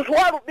munthu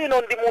wa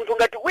alubino ndi munthu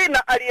ngati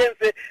wina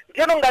aliyense.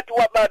 Njeno ngati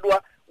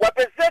wabadwa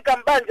wapezeka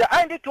mbanja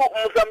ayi ndithu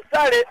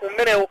musamsale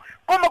umenewo,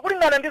 koma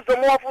kulingana ndi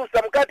zomwe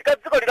wafunsa mkati ka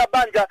dziko la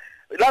banja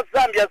la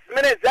Zambia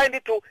zimenezi ayi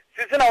ndithu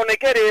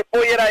sizinaonekere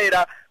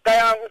poyerayera,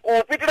 kaya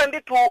kupitira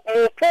ndithu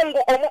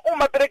muphungu omwe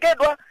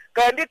umaperekedwa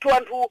kaya ndithu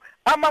anthu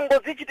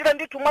amangozichitira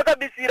ndithu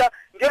mwakabisira,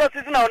 njero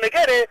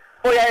sizinaonekere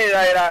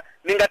poyerayera.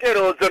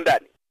 Ningatero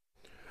zondani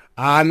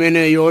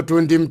ameneyo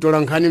ndi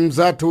mtolankhani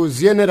mzathu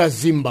ziyenera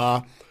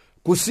zimba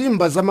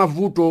kusimba za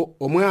mavuto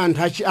omwe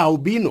anthu achi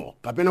albino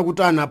kapena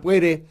kuti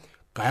anapwere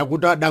kaya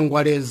kuti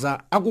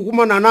adangwaleza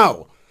akukumana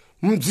nawo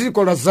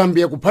mdziko la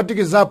Zambia,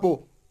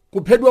 kuphatikizapo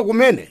kuphedwa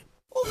kumene.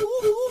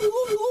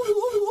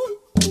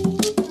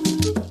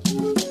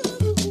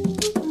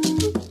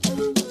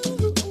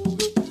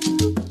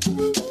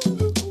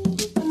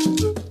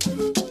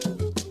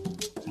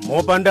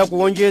 mopanda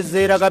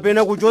kuonjezera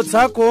kapena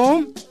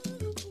kuchotsako,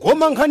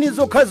 koma nkhani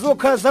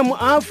zokhazokha za mu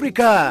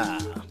Africa.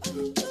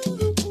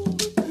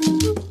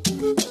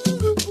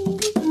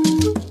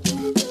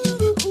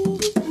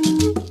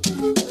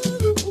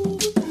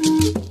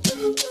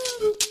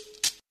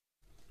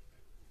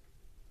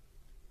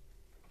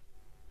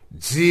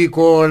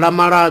 dziko la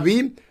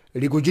Malawi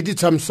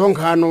likuchititsa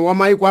msonkhano wa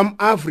maiko a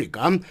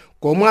Africa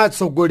komwe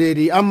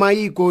atsogoleri a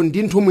maiko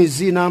ndi nthumwi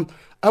zina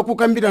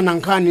akukambirana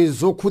nkhani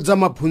zokhudza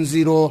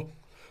maphunziro.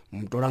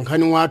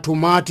 Mtolankhani wathu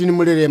Martin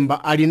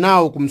Muleremba ali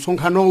nawo ku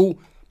msonkhanowu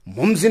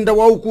mu mzinda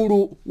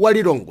waukulu wa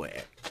Lilongwe.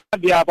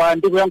 Apa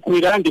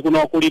ndikuyankhulira ndi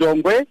kuno ku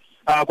Lilongwe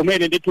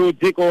kumene ndithu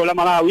dziko la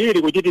Malawi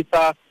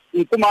likuchititsa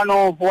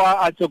mkumano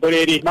wa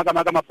atsogoleri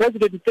makamaka ma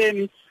president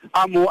 10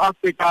 amu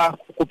Africa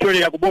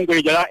kupyolera ku bungwe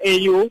lija la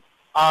AU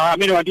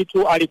amene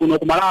wandithu ali kuno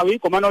ku Malawi.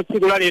 Komano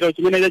tsiku la lero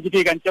chimene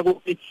chachitika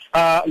nchakuti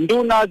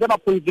nduna za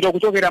maphunziro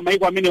kuchokera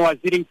maiko amene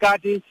waziri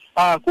mkati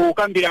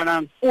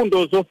kukambirana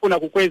mfundo zofuna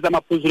kukweza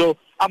maphunziro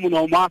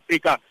amuno mu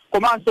Africa.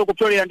 Komanso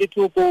kupyolera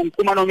ndithu ku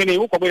mkumano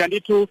umenewu kwabwera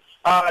ndithu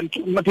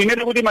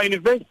tinene kuti ma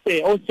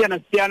university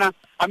osiyanasiyana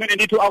amene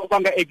ndithu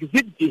akupanga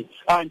exhibit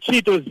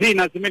ntchito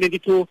zina zimene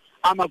ndithu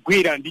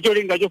amagwira ndicho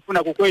linga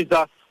chofuna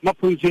kukweza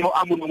maphunziro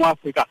amuno mu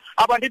Africa.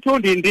 Apa ndithu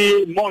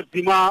ndi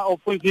mmodzi mwa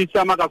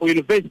ophunzitsa maka ku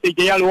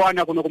university ya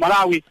Luwana kuno ku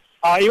Malawi.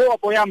 Iwo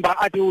poyamba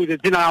atiuze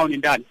dzina lawo ni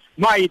ndani,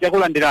 mayi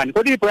takulandirani,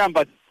 kodi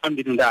poyamba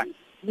ndinu ndani?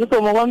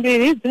 Zikomo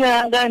kwambiri, dzina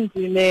langa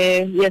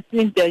ndine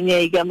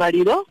Chinyanja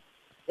Maliro.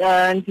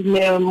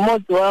 Ndine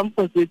mmodzi wa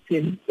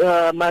mphunzitsi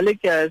ma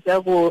lecturers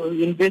aku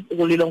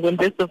Lilongwe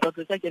University of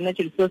Agriculture and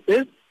Natural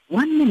Resources.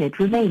 1 minute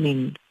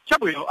remaining.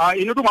 Chabwino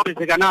inu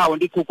tumapezeka nawo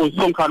ndithu ku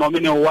msonkhano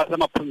umene wa za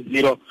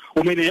maphunziro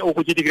umene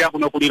ukuchitikira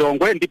kuno ku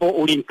Lilongwe ndipo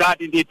uli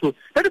mkati ndithu.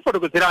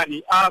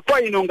 Tatifotokozerani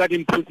kwa inu ngati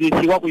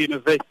mphunzitsi wa ku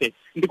university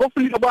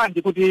ndikofunika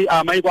bwanji kuti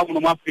maiko amuno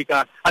mu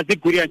Africa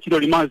azigwirira ntchito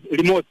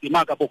limodzi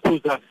maka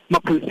pokhuza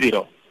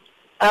maphunziro?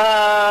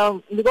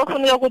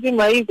 Ndikofunika kuti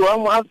maiko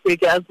amu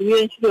Africa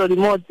azigwirire ntchito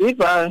limodzi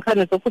pa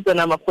nkhani zokhudza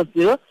na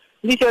maphunziro.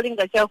 Ndicho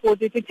linga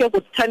chakuti tithe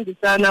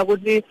kuthandizana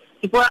kuti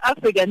chifukwa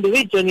Africa ndi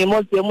region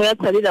imodzi yomwe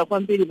yatsalira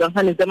kwambiri pa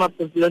nkhani za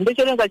maphunziro.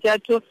 Ndicho linga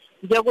chathu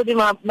ndichakuti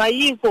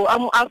maiko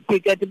amu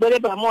Africa tibwere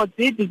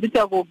pamodzi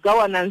tizitha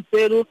kugawana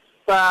nzeru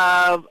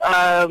pa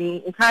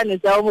nkhani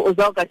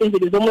za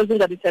ukachenjede zomwe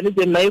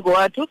zingatithandize maiko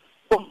athu,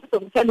 komanso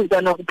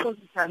kuthandizana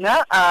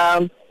kuphunzitsana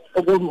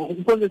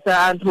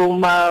kuphunzitsa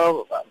anthu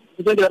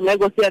kuchokera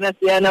maiko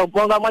osiyanasiyana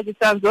kuponga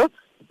mwachitsanzo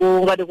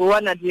ngati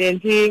kuwana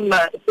ndi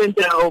ma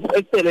Center of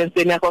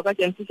Excellence in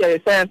Aquaculture and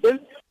Fisheries Sciences.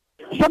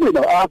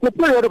 Chabwino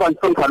kupulira pa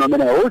msonkhano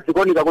umenewu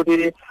zikuoneka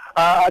kuti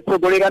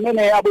atsogoleri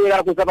amene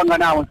abwera kuzapanga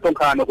nawo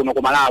msonkhano kuno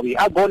ku Malawi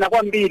agona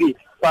kwambiri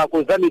pa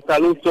kuzamitsa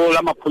luso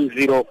la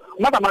maphunziro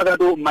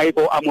makamakatu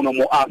maiko amuno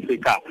mu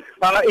Africa.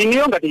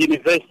 Iniyo ngati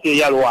University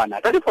ya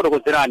Luwana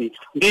tatifotokozerani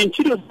ndi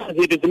ntchito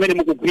ziti zimene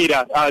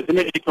mukugwira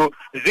zimene ndithu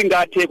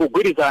zingathe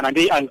kugwirizana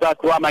ndi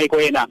anzathu a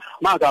maiko ena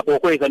maka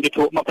pokweza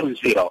ndithu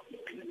maphunziro?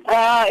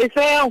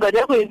 Ifeyo ngati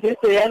ya ku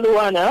University ya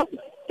Luwana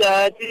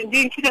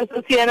ndi ntchito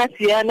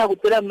zosiyana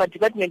kudzera mu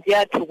department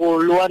yathu ku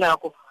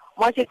Luwanako.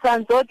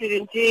 Mwachitsanzo tili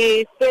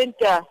ndi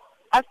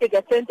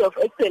Africa Center of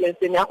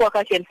Excellence in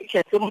Aquaculture and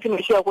Fisheries yomwe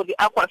timeshiwa kuti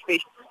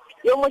Aquafish.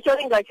 Yomwe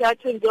cholinga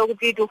chathu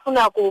ndikuti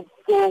tifuna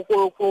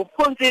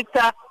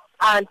kuphunzitsa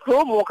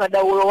anthu mu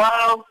ukadaulo wa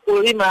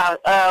kulima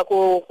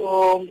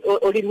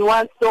ulimi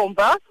wa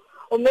nsomba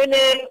umene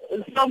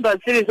nsomba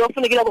zili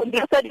zofunikira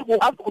kwambiri osati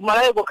ku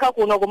Malawi kokha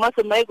kuno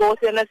komanso maiko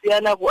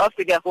osiyanasiyana ku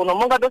Africa kuno.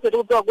 Monga tonse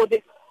tikudziwa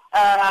kuti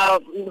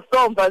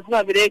nsomba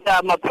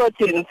zimapereka ma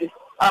proteins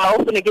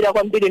ofunikira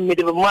kwambiri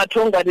m'mibiri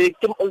mwathu ngati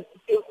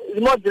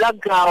limodzi la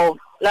gawo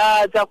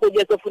la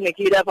zakudya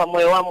zofunikira pa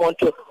moyo wa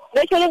munthu.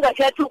 Ndicho linga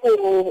chathu ku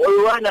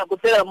Luwana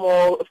kudzera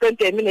mu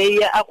center imene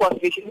ya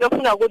Aquafish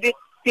ndifuna kuti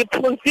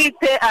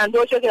tiphunzitse anthu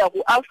ochokera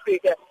ku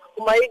Africa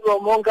ku maiko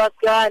monga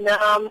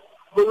Ghana,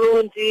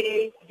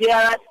 Burundi,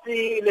 DRC,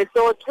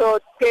 Lesotho,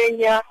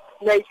 Kenya,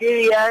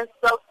 Nigeria,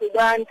 South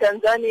Sudan,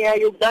 Tanzania,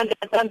 Uganda,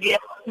 Zambia.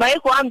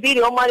 Maiko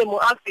ambiri omwe ali mu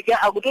Africa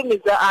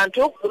akutumiza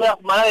anthu kuchokera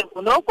ku Malawi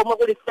kuno komwe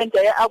kuli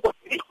center ya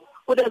Aquafish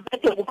kuti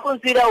azathe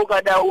kuphunzira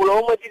ukadaulo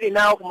omwe tili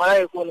nawo ku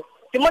Malawi kuno.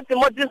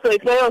 Chimodzimodzinso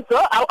ifeyonso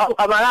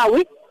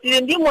Malawi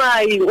tili ndi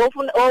mwayi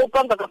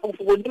wopanga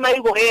kafukufuku ndi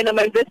maiko ena,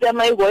 ma-university ya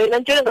maiko ena.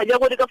 Ncholinga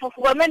chakuti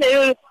kafukufuku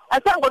ameneyo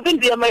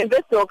asangopindulira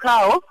ma-university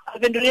okhawo,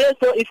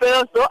 apindulirenso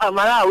ifeyonso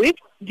Malawi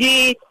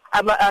ndi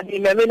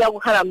adimi amene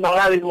akukhala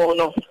m'Malawi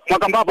muno.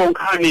 Mwakambapo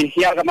nkhani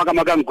ya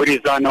makamaka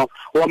mgwirizano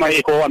wa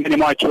maiko amene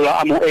mwatchula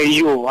amu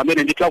AU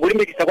amene ndithu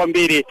akulimbikitsa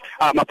kwambiri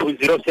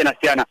maphunziro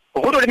osiyanasiyana.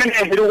 Vuto limene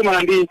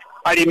likukumana ndi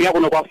alimi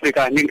akuno ku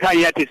Africa ndi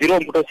nkhani ya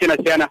tizirombo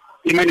tosiyanasiyana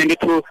imene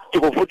ndithu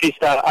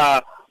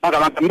tikuvutisa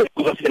makamaka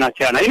mbegu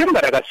zosiyanasiyana. Ine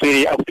ngati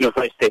akaswiri aku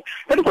university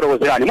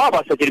tatifotokozerani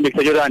mwapasa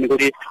chilimbikitso chotani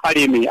kuti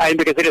alimi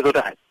ayembekezere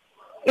zotani?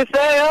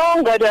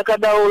 Ifeyo ngati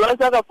akadaulo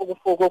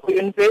azakafukufuku ku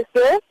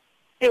university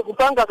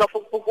tikupanga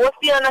kafukufuku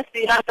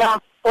osiyanasiyana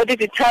kuti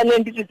tithane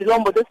ndi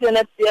tizirombo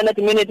tosiyanasiyana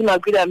timene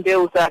timagwira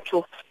mbewu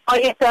zathu.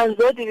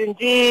 Mwachitsanzo tili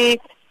ndi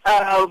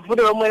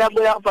vuto lomwe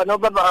labwera pano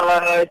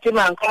papa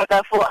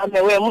timankhaka fo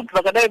amewe munthu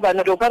pakadali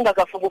pano tikupanga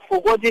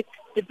kafukufuku kuti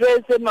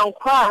tipeze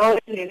mankhwala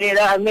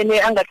oyenera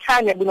amene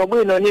angathane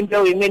bwinobwino ndi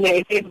mbewu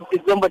imene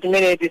tizombo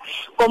timeneti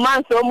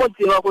komanso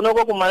omudziwa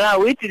kunoko ku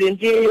Malawi tili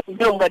ndi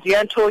mbewu ngati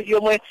ya nthochi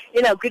yomwe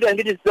inagwidwa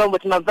ndi tizombo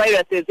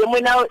timaviruses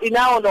yomwe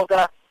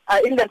inaononga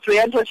industry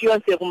ya nthochi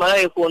yonse ku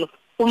Malawi kuno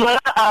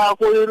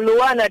ku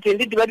Luwana tili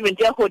ndi department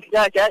ya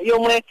horticulture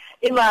yomwe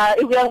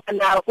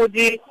ikuyang'ana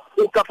kuti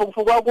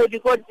kafukufuku kuti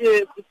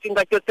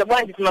tingachotsa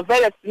bwanji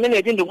timavirus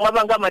timeneti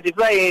ndikumapanga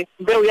matipai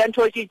mbewu ya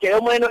nthochicha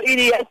yomweno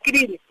ili ya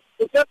clean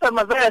kuchotsa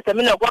mavirus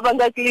amene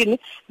akuapanga clean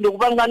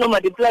ndikupangano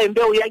matipai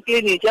mbewu ya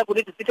clean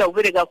chakuti tisita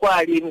kupereka kwa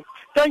alimi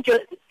choncho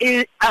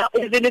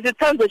izi ndi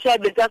zitsanzo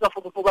chabe za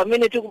kafukufuku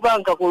amene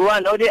tikupanga ku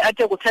Luwana kuti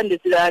athe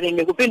kuthandizira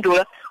alimi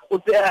kupindula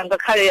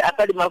ngakhale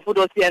akali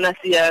mavuto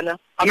osiyanasiyana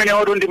amene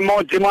oto ndi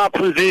mmodzi mwa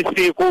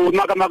aphunzitsi ku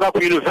makamaka ku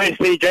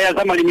University ya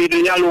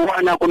zamalimidwe ya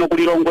Luwana kuno ku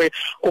Lilongwe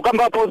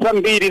kukambapo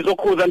zambiri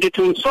zokhuza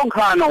ndithu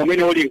msonkhano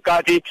umene uli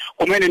mkati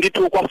kumene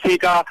ndithu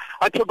kwafika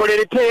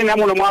atsogoleri ena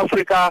muno mwa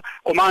Africa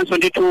komanso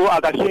ndithu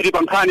akaswiri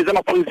pa nkhani za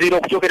maphunziro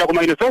kuchokera ku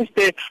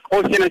mayunivesity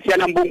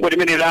osiyanasiyana mbungwe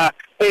limene la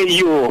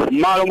AU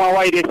malo mwa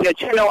wireless ya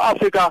Channel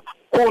Africa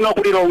kuno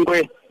ku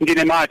Lilongwe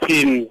ndine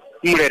Martin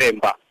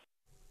Muleremba.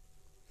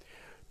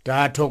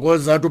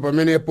 Tathokozatu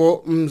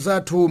pamenepo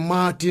mzathu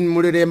Martin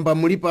Muleremba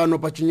muli pano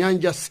pa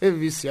Chinyanja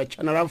service ya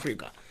Channel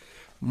Africa.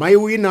 Mayi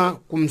wina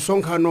ku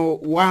msonkhano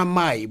wa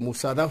mayi mu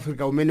South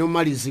Africa umene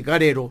umalizika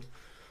lero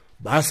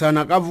basa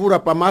anakavula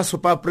pamaso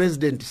pa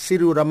President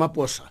Cyril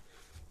Ramaphosa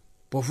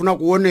pofuna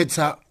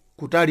kuonetsa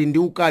kutali ndi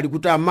ukali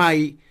kuti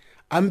amayi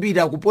ambiri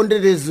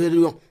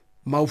akuponderezedwa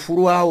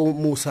maufulu awo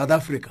mu South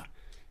Africa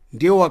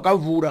ndiye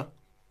wakavula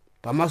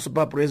pamaso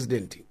pa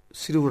President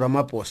Cyril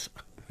Ramaphosa.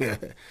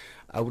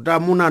 Akuti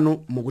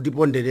amunanu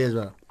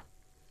mukutipondereza.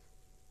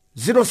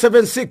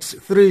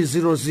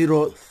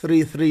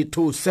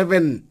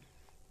 076-300-3327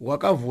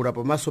 wakavula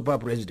pamaso pa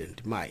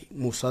President mayi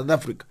mu South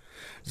Africa.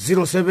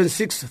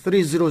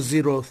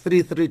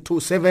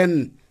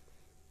 076-300-3327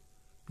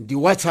 ndi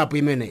WhatsApp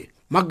imeneyo.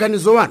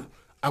 Maganizo wanu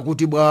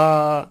akuti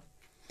bwa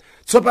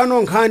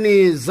tsopano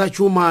nkhani za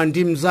chuma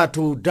ndi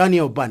mzathu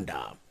Daniel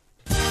Banda.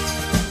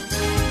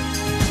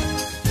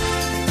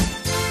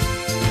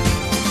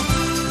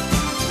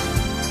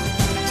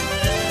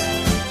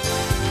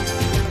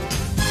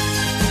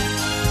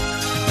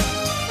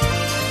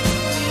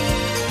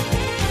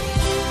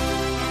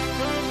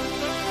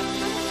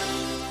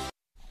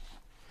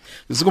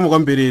 Zikomo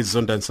kwambiri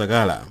Zonda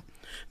Nsakala.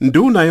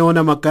 Nduna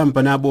yona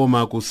makampani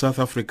aboma ku South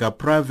Africa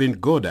Pravin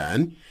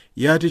Gordhan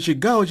yati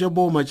chigawo cha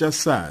boma cha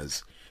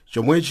SARS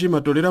chomwe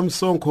chimatolera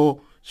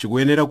msonkho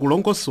chikuyenera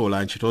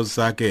kulongosola ntchito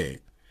zake.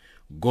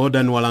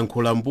 Gordhan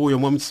walankhula mbuyo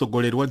mwa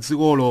mtsogoleri wa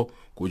dzikolo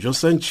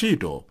kuchosa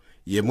ntchito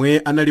yemwe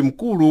anali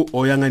mkulu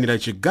oyang'anira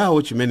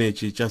chigawo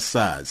chimenechi cha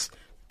SARS,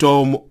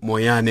 Tom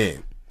Moyane.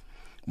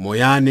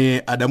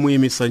 Moyane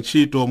adamuyimisa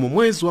ntchito mu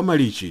mwezi wa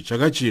Malichi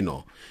chaka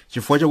chino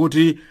chifukwa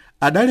chakuti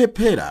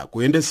adalephera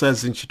kuyendesa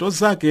zintchito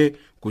zake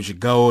ku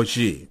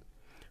chigawochi.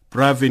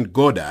 Pravin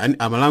Gordhan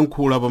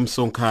amalankhula pa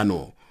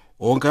msonkhano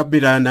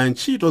okambirana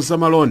ntchito za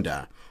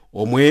malonda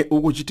omwe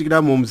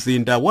ukuchitikira mu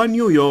mzinda wa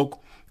New York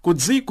ku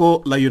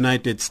dziko la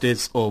United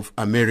States of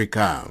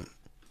America.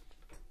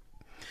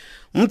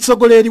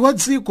 Mtsogoleri wa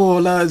dziko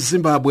la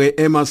Zimbabwe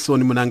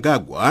Emmerson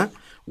Mnangagwa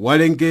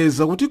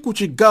walengeza kuti ku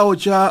chigawo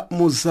cha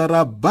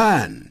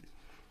Muzaraban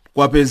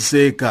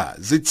kwapezeka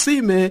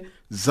zitsime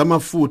za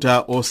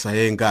mafuta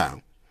osayenga.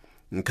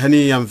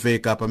 Nkhani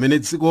yamveka pamene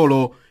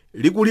dzikolo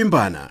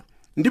likulimbana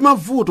ndi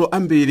mavuto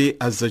ambiri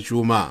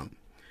azachuma.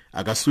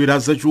 Akaswiri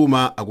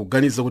azachuma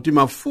akuganiza kuti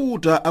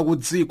mafuta aku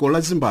dziko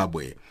la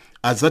Zimbabwe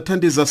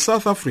adzathandiza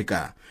South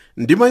Africa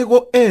ndi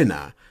maiko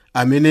ena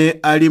amene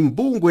ali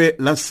mbungwe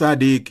la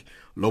SADC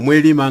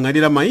lomwe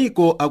limayang'anira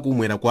maiko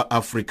akumwera kwa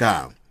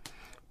Africa.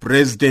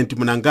 President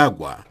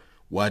Mnangagwa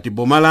wati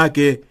boma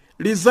lake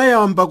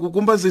lizayamba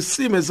kukumba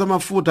zitsime za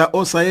mafuta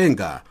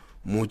osayenga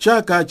mu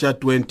chaka cha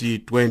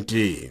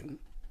 2020.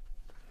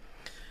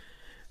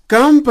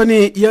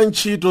 Kampani ya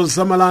ntchito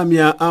za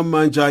malamya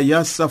amanja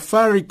ya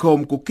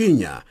Safaricom ku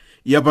Kenya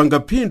yapanga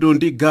phindu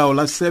ndi gawo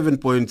la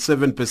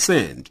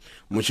 7.7%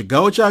 mu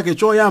chigawo chake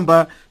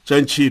choyamba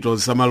cha ntchito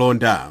za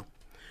malonda.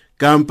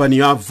 Kampani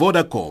ya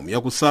Vodacom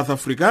ya ku South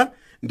Africa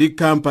ndi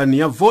kampani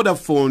ya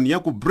Vodafone ya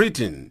ku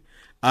Britain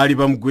ali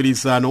pa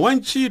mgwirizano wa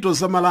ntchito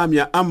za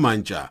malamya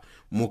amanja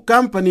mu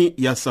kampani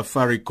ya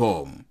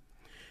Safaricom.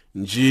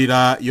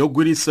 Njira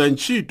yogwiritsa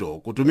ntchito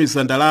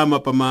kutumiza ndalama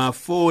pa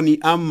mafoni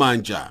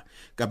amanja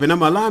kapena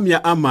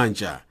malamya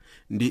amanja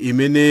ndi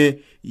imene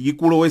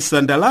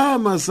ikulowesa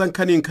ndalama za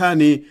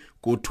nkhaninkhani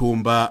ku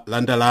thumba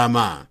la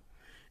ndalama.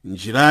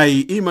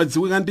 Njirayi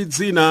imadziwika ndi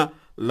dzina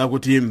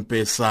lakuti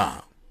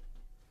mpesa.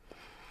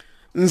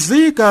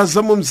 Nzika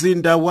za mu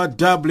mzinda wa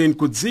Dublin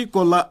ku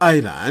dziko la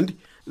Ireland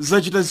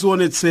zachita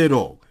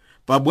zionetsero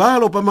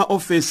pabwalo pa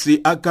maofesi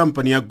a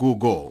kampani ya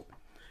Google.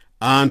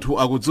 Anthu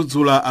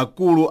akudzudzula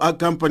akulu a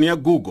kampani ya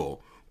Google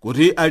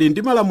kuti ali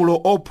ndi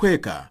malamulo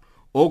ophweka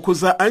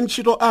okhuza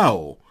antchito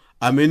awo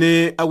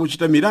amene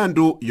akuchita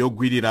milandu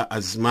yogwirira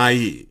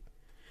azimayi.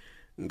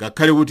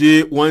 Ngakhale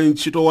kuti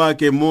wantchito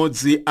wake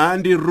mmodzi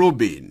Andy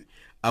Rubin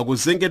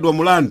akuzengedwa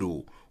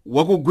mulandu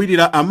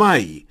wakugwirira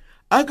amayi,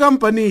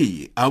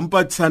 akampaniyi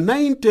amupatsa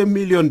 $90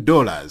 million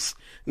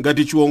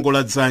ngati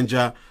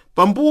chiwongoladzanja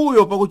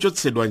pambuyo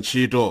pakuchotsedwa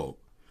ntchito.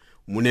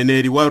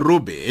 Muneneri wa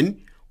Rubin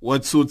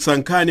watsutsa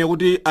nkhani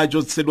yakuti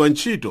achotsedwa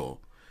ntchito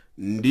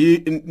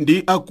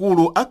ndi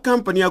akulu a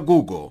kampani ya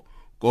Google,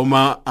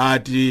 koma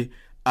ati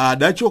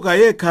adachoka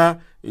yekha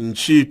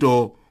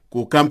ntchito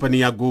ku kampani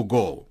ya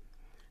Google.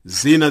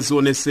 Zina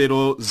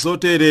zionesero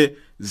zotere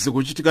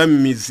zikuchitika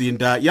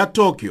m'mizinda ya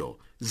Tokyo,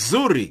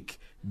 Zurich,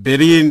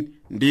 Berlin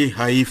ndi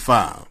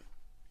Haifa.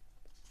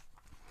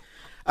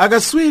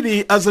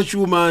 Akatswiri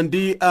azachuma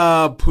ndi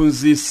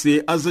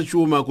aphunzitsi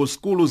azachuma ku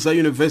sukulu za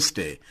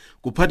university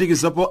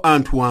kuphatikizapo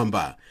anthu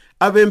wamba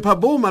apempha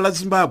boma la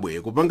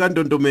Zimbabwe kupanga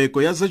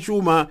ndondomeko ya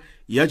zachuma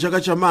ya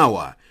chaka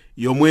chamawa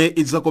yomwe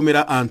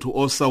idzakomera anthu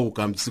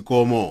osauka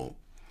mdzikomo.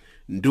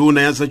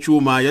 Nduna ya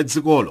zachuma ya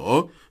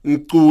dzikolo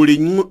Mkuli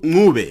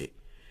Ng'ube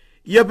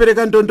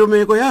yapereka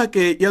ndondomeko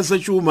yake ya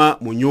zachuma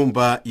mu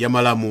nyumba ya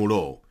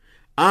malamulo.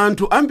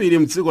 Anthu ambiri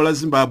mdziko la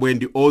Zimbabwe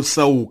ndi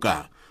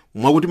osauka,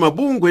 mwakuti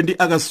mabungwe ndi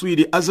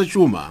akatswiri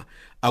azachuma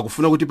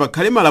akufuna kuti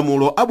pakhale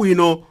malamulo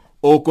abwino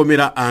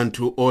okomera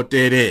anthu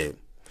otere.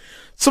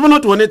 Tsopano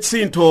tione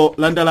tsintho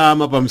la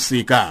ndalama pa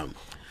msika.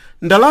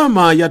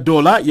 Ndalama ya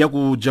dola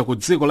yakuja ku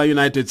dziko la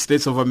United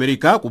States of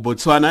America ku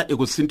Botswana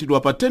ikusinthidwa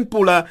pa 10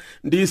 pula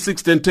ndi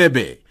 16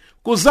 thebe.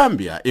 Ku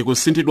Zambia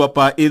ikusinthidwa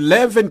pa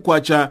 11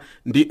 kwacha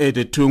ndi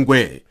 82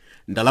 ngwe.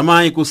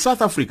 Ndalamayi ku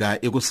South Africa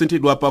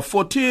ikusinthidwa pa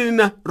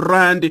 14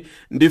 rand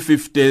ndi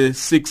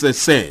 56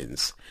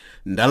 cents.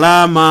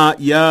 Ndalama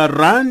ya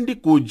rand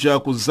kuja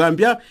ku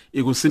Zambia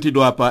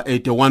ikusinthidwa pa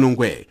 81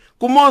 ngwe.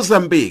 Ku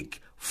Mozambique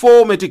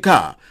 4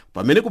 metika,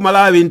 pamene ku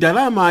Malawi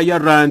ndalama ya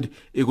rand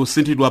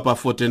ikusinthidwa pa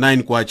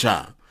 49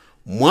 kwacha.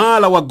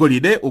 Mwala wa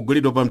golide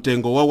ugulidwa pa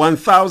mtengo wa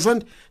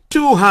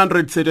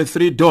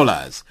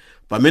 $1,233,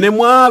 pamene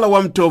mwala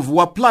wa mtovu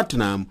wa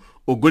platinum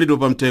ugulidwa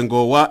pa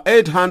mtengo wa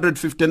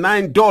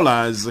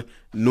 $859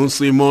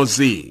 nusu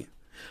imodzi.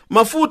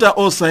 Mafuta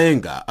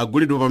osayenga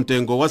agulidwa pa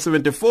mtengo wa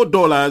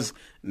 $74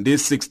 ndi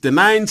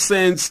 69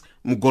 cents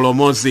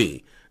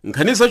mgolomozi.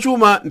 Nkhani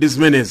zachuma ndi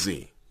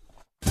zimenezi.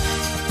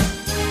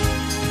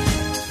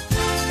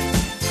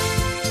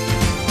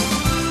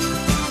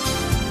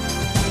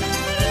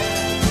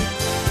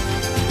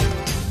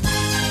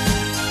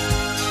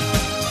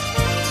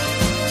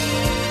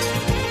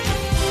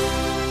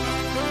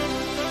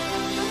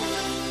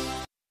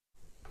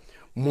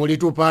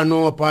 Mulitu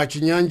pano pa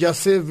Chinyanja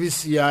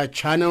service ya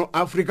Channel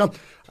Africa,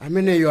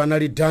 ameneyo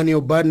anali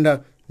Daniel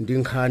Banda ndi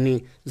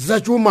nkhani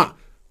zachuma.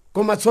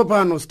 Koma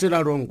tsopano Stella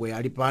Longwe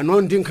ali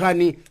pano ndi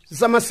nkhani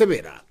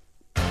zamasewera.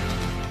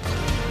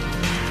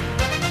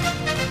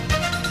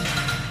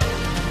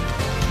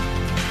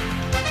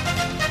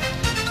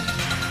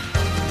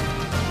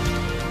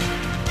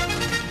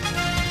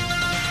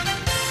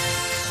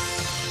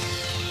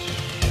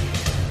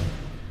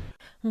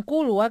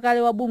 Mkulu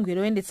wakale wa bungwe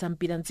loyendetsa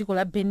mpira mdziko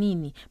la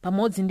Benin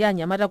pamodzi ndi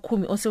anyamata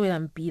 10 osewera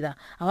mpira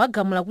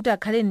awagamula kuti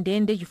akhale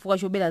ndende chifukwa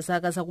chobera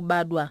zaka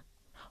zakubadwa.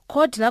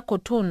 Khoti la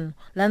Cotonou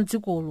la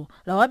mdzikolo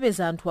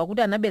lawapeza anthu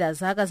akuti anabera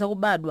zaka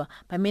zakubadwa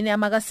pamene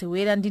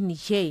amakasewera ndi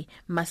Niger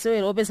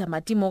masewero opeza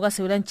matimu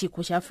okasewera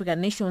mchikho cha African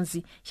Nations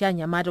cha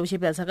anyamata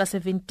ochepera zaka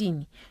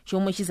 17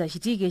 chomwe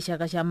chizachitike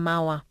chaka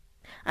chammawa.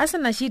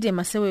 Asanachite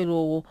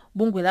masewerowo,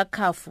 bungwe la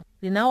CAF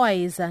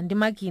linawayeza ndi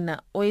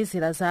makina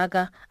oyezera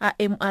zaka a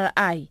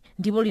MRI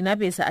ndipo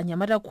linapeza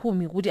anyamata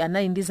 10 kuti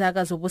anali ndi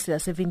zaka zoposera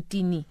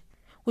 17.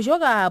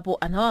 Kuchoka apo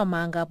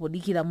anawamanga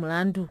podikira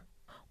mlandu.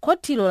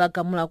 Khotilo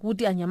lagamula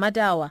kuti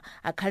anyamata awa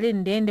akhale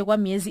ndende kwa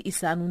miyezi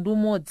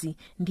 6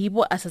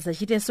 ndipo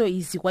asadzachitenso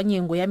izi kwa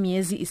nyengo ya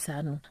miyezi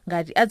 5.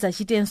 Ngati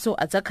adzachitenso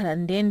adzakhala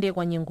ndende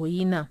kwa nyengo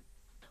ina.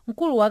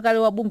 Mkulu wakale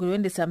wa bungwe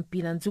loyendetsa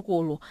mpira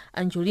mdzikolo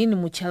Angelini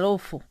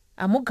Muchalofo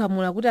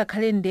amugamula kuti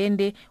akhale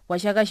ndende kwa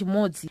chaka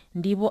chimodzi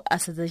ndipo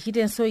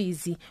asadzachitenso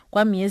izi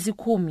kwa miyezi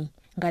 10.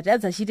 Ngati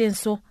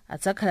adzachitenso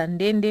adzakhala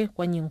ndende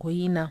kwa nyengo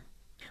ina.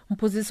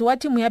 Mphunzitsi wa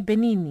timu ya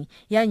Benin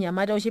ya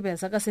anyamata ochepera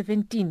zaka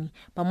 17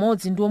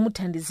 pamodzi ndi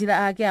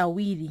omuthandizira ake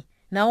awiri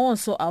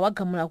nawonso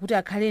awagamula kuti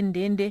akhale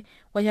ndende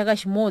kwa chaka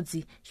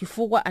chimodzi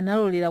chifukwa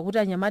analolera kuti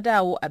anyamata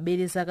awo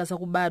abere zaka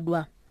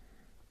zakubadwa.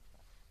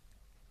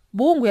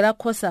 Bungwe la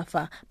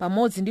COSAFA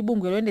pamodzi ndi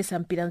bungwe loyendetsa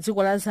mpira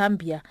mdziko la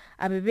Zambia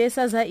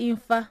apepesa za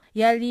imfa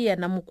ya Liya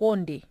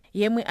Namukonde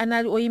yemwe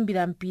anali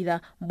oyimbira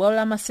mpira m'bwalo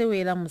la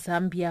masewera mu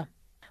Zambia.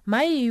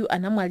 Mayiyu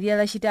anamwalira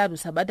lachitatu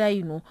sabata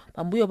ino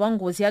pambuyo pa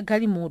ngozi ya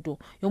galimoto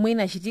yomwe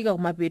inachitika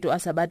kumapeto a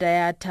sabata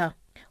yatha.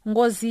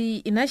 Ngozi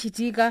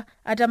inachitika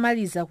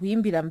atamaliza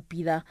kuyimbira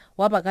mpira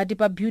wapakati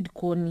pa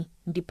Buildcon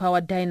ndi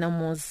Power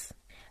Dynamos.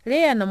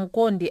 Liya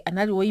Namukonde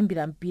anali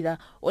woyimbira mpira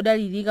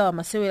odalirika wa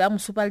masewera mu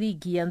Super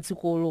League ya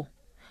mdzikolo.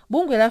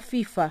 Bungwe la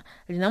FIFA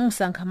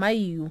linamusankha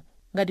mayiyu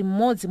ngati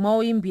mmodzi mwa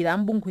oyimbira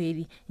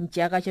ambungweli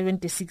mchaka cha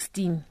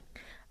 2016.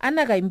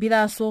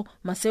 Anakayimbiranso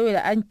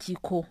masewera a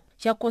mchikho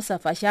cha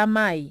kosafa cha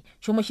amayi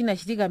chomwe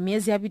chinachitika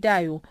miyezi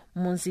yapitayo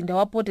mu mzinda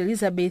wa Port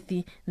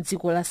Elizabeth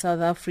mdziko la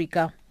South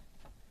Africa.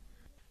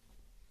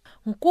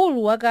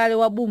 Mkulu wakale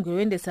wa bungwe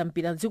loyendetsa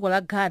mpira mdziko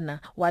la Ghana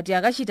wati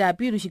akachita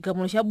apilu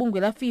chigamulo cha bungwe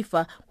la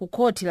FIFA ku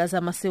khoti la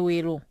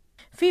zamasewero.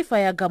 FIFA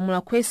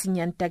yagamula Kwesi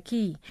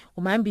Nyantakyi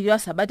kumayambiriro a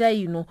sabata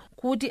ino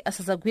kuti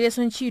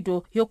asadzagwirenso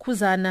ntchito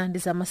yokhuzana ndi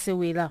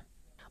zamasewera.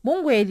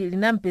 Bungweli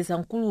linampeza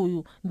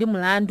mkuluyu ndi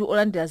mlandu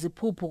olandira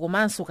ziphuphu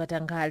komanso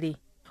katangale.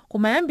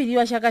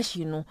 Kumayambiriro a chaka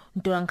chino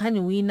mtolankhani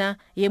wina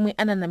yemwe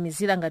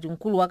ananamizira ngati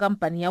mkulu wa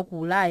kampani ya ku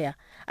Ulaya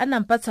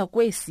anampatsa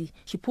Kwesi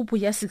chiphuphu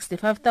cha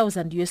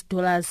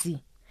 $65,000.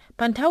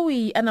 Pa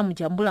nthawiyi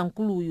anamujambula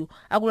mkuluyu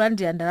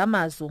akulandira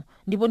ndalamazo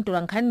ndipo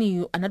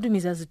mtolankhaniyu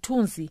anatumiza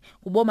zithunzi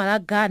ku boma la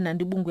Ghana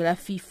ndi bungwe la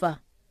FIFA.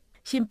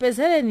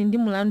 Chimpezereni ndi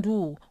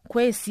mlanduwu,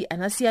 Kwesi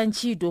anasiya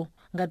ntchito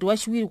ngati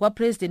wachiwiri kwa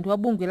president wa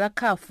bungwe la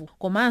CAF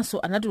komanso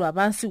anatula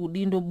pansi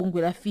udindo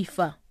bungwe la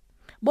FIFA.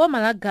 Boma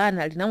la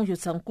Ghana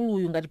linamuchotsa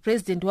mkuluyu ngati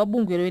president wa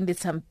bungwe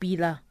loyendetsa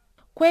mpira.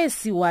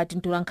 Kwesi wati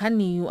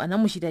mtolankhaniyu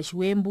anamuchita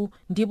chiwembu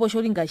ndipo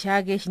cholinga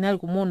chake chinali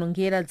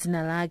kumuonongera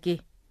dzina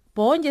lake.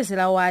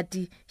 Poonjezera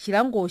wati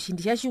chilangochi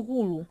ndi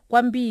chachikulu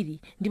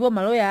kwambiri ndipo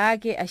maloya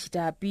ake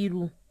achita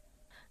apilu.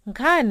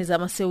 Nkhani za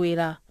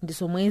masewera ndi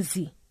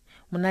zomwezi.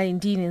 Munali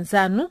ndine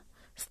nzanu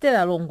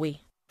Stella Longwe.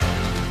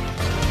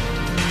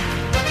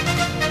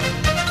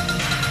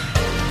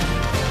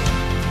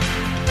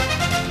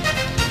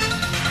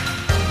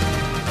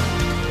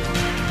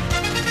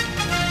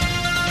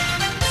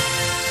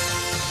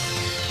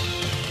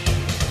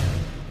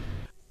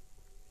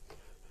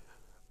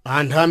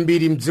 Anthu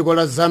ambiri mdziko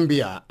la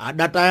Zambia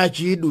adataya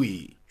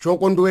chidwi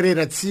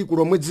chokondwerera tsiku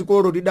lomwe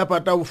dzikolo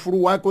lidapata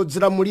ufulu wake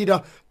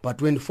odzilamulira pa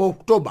 24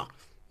 Oktoba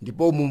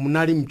ndipo umu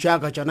munali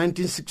mchaka cha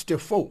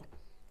 1964.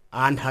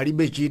 Anthu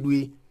alibe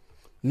chidwi.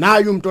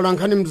 Nayu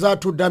mtolankhani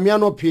mzathu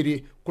Damiano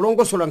Phiri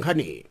kulongosola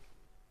nkhani.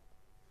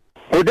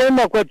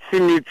 Kudema kwa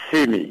tsimi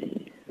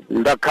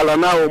ndakhala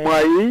nawo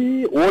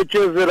mwayi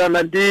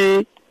wochezerana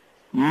ndi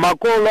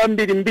makolo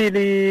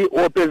ambirimbiri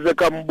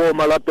opezeka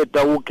mboma la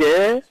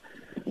Petauke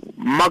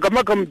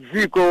makamaka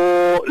mdziko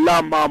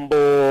la mambo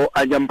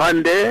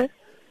anyambande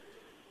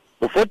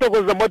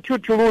ufotokoza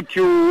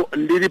mwathyuthyuluthu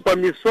ndili pa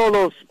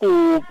misolo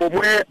skulu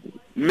pomwe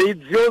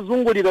midzi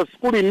yozungulira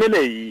skulu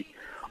imeneyi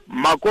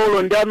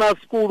makolo ndi ana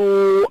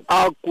skulu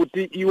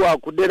akuti iwo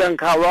akudera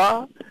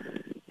nkhawa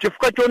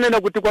chifukwa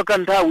chonena kuti kwa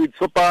kanthawi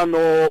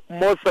tsopano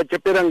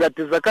mosachepera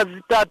ngati zaka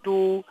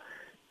zitatu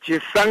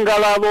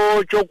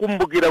chisangalalo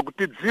chokumbukira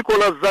kuti dziko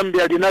la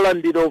Zambia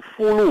linalandira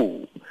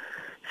ufulu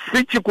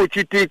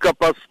sichikuchitika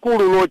pa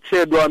skulu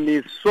lotchedwa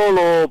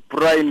Misolo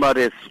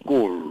Primary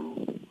School.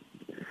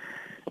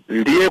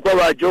 Ndiye kwa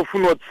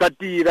wajofuna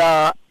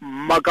otsatira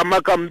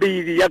makamaka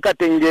mbiri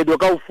yakatengedwa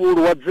ka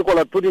ufulu wa dziko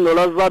la tulino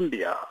la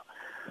Zambia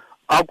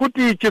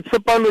akuti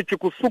chitsopano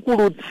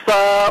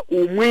chikusukulutsa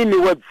umwini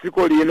wa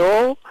dziko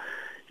lino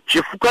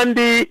chifukwa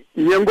ndi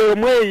nyengo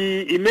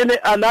yomweyi imene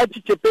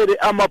anachichepere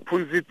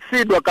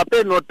amaphunzitsidwa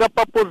kapena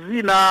tapapo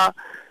zina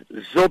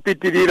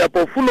zopitirira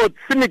pofuna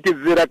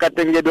otsimikizira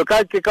katengedwe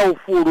kake ka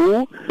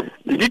ufulu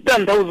ndi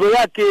tanthauzo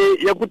yake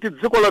yakuti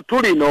dziko la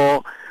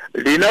tulino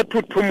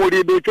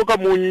linathuthumulidwa choka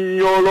mu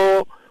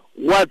nyolo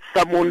wa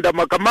tsamunda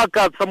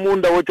makamaka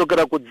tsamunda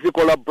wochokera ku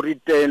dziko la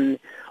Britain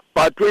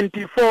pa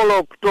 24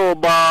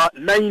 Oktoba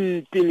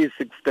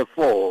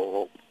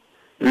 1964.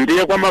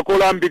 Ndiye kwa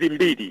makolo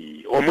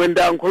ambirimbiri omwe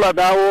ndankhula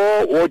nawo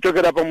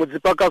wochokera pa mudzi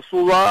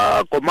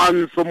pakasuwa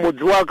komanso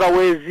mudzi wa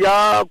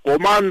Kawezya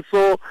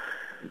komanso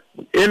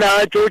ena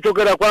acho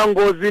ochokera kwa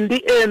Ngozi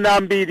ndi ena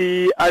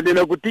ambiri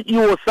anena kuti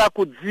iwo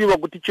sakudziwa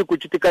kuti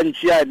chikuchitika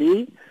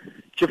nchiyani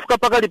chifukwa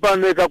pakali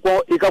pano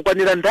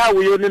ikakwanira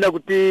nthawi yonena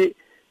kuti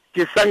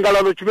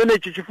chisangalalo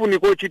chimenechi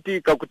chifuniko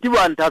chitika kuti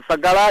anthu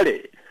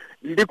asangalale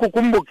ndi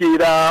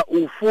kukumbukira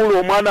ufulu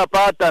omwe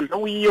anapata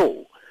nthawi iyo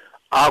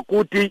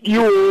akuti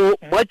iwo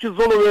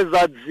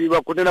mwachizoloweza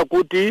adziwa kunena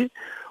kuti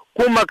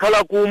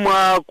kumakhala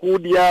kumwa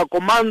kudya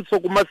komanso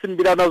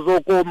kumasimbirana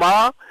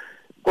zokoma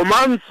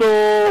komanso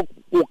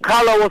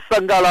kukhala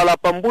wosangalala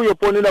pambuyo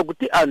ponena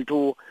kuti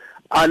anthu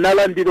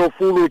analandira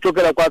ufulu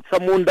chokera kwa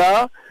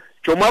tsamunda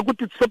chomwe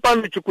akuti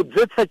tsopano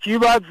chikudzetsa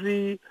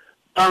chivazi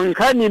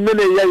ankhani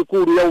imene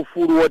yayikulu ya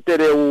ufulu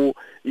woterewu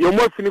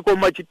yomwe funiko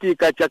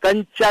machitika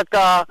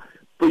chaka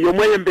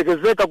yomwe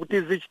yembekezeka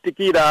kuti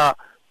zichitikira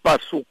pa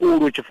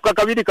sukulu chifukwa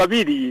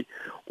kaviri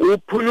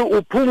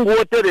uphungu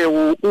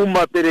woterewu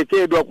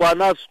umaperekedwa kwa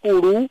ana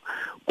skulu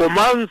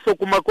komanso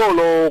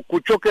kumakolo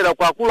kuchokera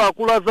kwa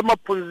akuluakulu za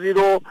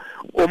maphunziro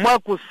omwe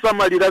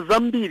akusamalira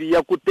zambiri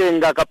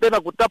yakutenga kapena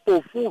kutapa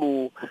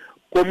ufulu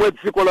komwe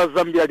dziko la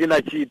Zambia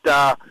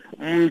linachita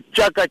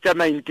mchaka cha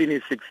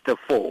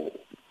 1964.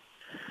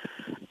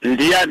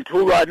 Ndi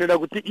anthu anena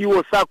kuti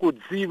iwo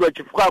sakudziwa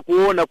chifukwa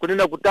kuona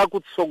kunena kuti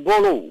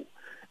akutsogolo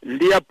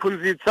ndi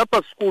aphunzitsa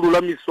pa skulu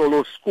la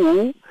Misolo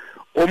School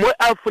omwe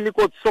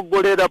afuniko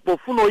tsogolera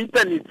pofuna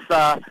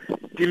oyitanitsa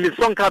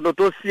timisonkhano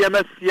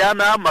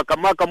tosiyana-siyana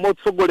makamaka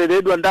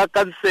motsogoleredwa nda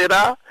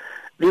kansera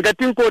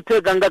ngati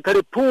nkotheka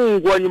ngakhale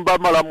phungu wa nyumba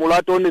malamulo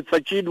ataonetsa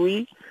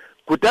chidwi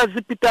kuti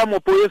azipitamo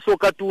poyeso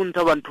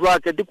katuntha vanthu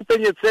vake ndi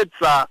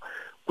kupenyetsetsa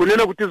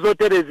kunena kuti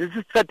zoterezi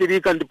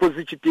zitsatirika ndipo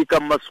zichitika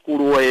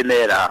m'masukulu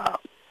oyenera.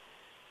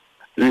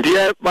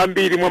 Ndiye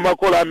mambiri mwa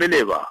makolo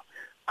amenewa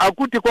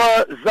akuti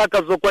kwa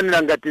zaka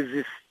zokwanira ngati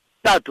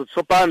zitatu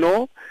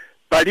tsopano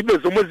palibe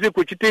zomwe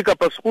zikuchitika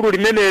pa sukulu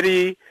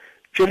limeneli,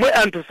 chomwe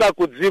anthu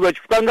sakudziwa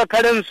chifukwa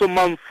ngakhalenso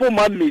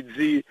mamfumu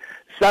amidzi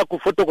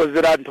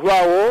sakufotokozera anthu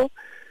awo,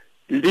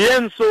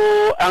 ndiyenso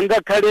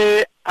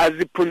angakhale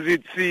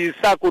aziphunzitsi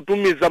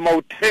sakutumiza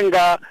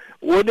mauthenga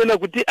wonena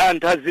kuti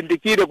anthu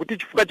azindikire kuti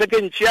chifukwa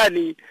chake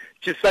nchiyani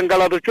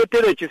chisangalalo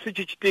choterechi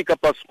sichichitika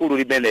pa sukulu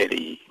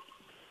limeneli.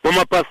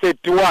 Koma pa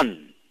 31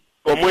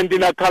 omwe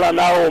ndinakhala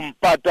nawo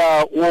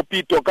mpata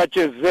wopito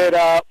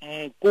kachezera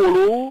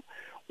mkulu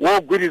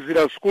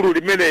wogwirizira sukulu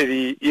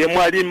limeneli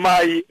yemwe ali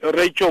mayi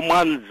Rachel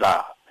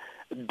Mwanza,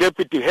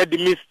 deputy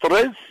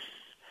headmistress,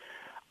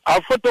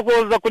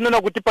 afotokoza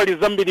kunena kuti pali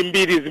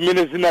zambirimbiri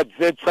zimene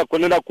zinadzetsa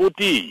kunena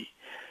kuti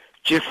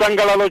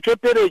chisangalalo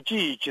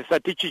choterechi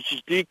chisati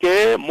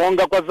chichitike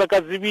monga kwa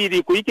zaka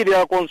ziwiri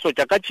kuyikirira konso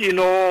chaka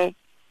chino.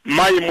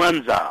 Mayi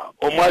Mwanza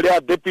omwe ali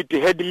a deputy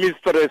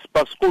headmistress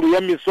pa skulu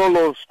ya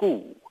Misolo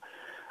School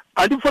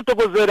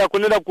andifotokozera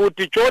kunena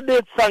kuti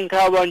chodetsa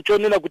nkhawa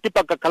nchonena kuti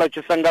pakakhala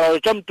chisangalalo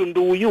cha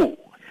mtundu uyu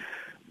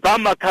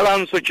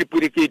pamakhalanso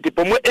chipwirikiti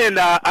pomwe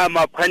ena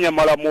amaphwanya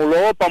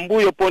malamulo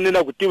pambuyo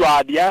ponena kuti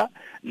wadya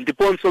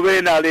ndiponso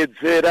wena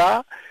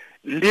aledzera.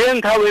 Ndiye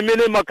nkhawa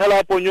imene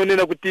makhalapo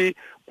nyonena kuti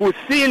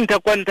kusintha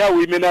kwa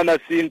nthawi imene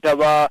anasintha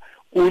va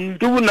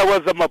unduna wa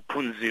za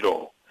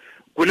maphunziro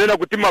kunena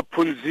kuti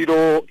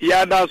maphunziro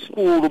ya ana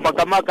skulu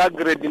makamaka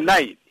grade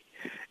 9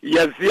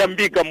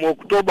 yaziyambika mu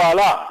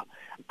Okutobala,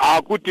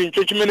 akuti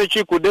ncho chimene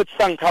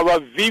chikudetsa nkhawa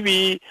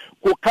vivi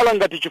kukhala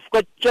ngati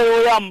chifukwa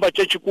choyamba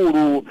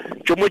chachikulu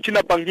chomwe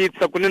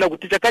chinapangitsa kunena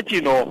kuti chaka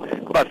chino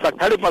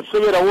pasakhale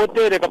masewera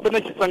wotere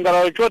kapena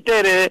chisangalalo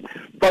chotere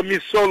pa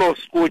Misolo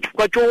School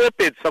chifukwa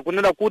chowepetsa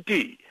kunena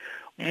kuti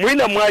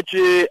mwina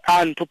mwache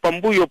anthu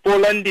pambuyo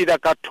polandira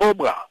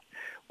kathobwa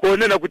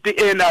kuonena kuti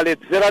ena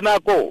aledzera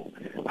nako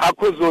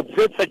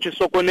akhozodzetsa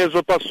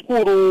chisokonezo pa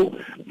skulu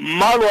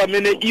malo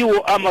amene iwo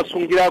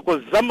amasungirako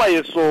za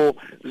mayeso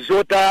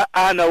zota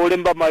ana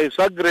olemba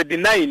mayeso a grade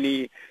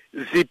 9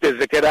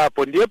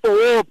 zipezekerapo. Ndipo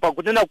wopa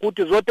kunena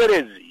kuti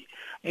zoterezi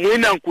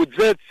mwina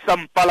nkudzetsa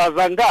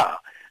mpalazanga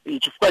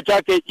nchifukwa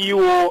chake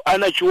iwo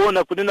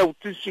anachiona kunena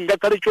kuti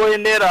singakhale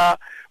choyenera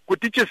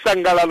kuti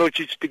chisangalalo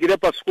chichitikire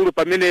pa skulu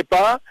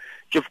pamenepa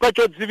chifukwa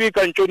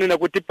chodziwika nchonena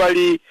kuti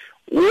pali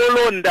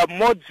wolonda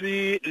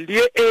mmodzi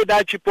ndiye eda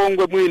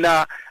achipongwe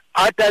mwina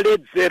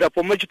ataledzera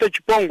pomwe chita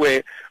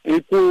chipongwe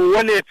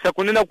nkuonetsa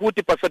kunena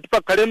kuti pasati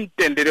pakhale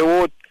mtendere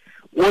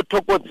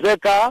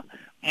wothokodzeka.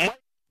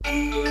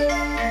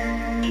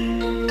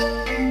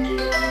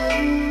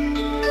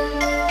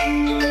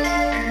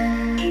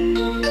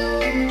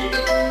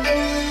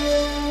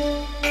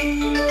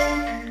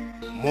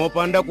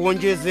 mopanda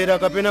kuonjezera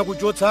kapena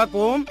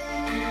kuchotsako,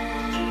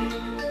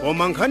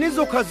 koma nkhani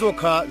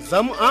zokhazokha za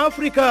mu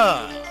Africa.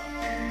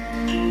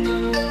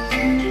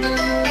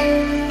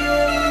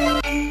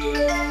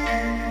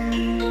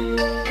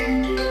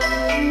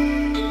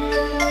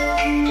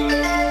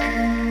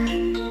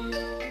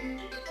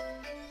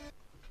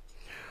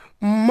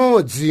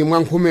 Mmodzi mwa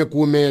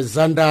nkhumekume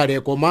za ndale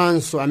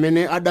komanso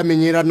amene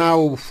adamenyera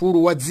nawo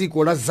ufulu wa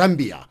dziko la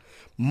Zambia,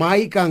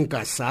 Mayi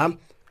Kankasa,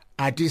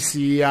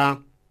 atisiya.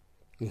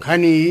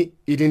 Nkhani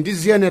ili ndi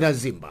ziyenera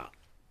zimba.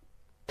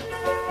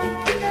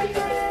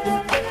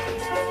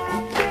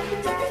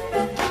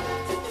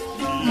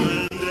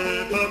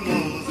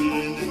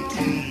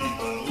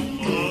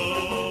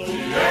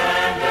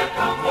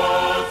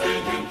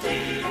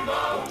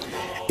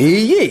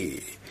 Iyi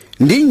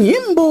ndi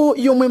nyimbo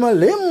yomwe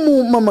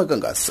malemu Mama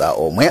Kankasa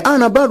omwe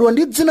anabadwa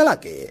ndi dzina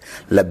lake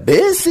la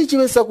Besi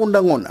Chiwesa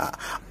Kundang'ona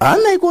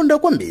anayikonda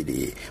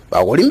kwambiri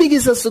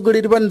pakulimbikitsa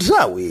tsogoleri pa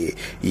nthawi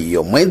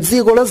yomwe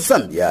dziko la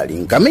Zambia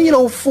linkamenyera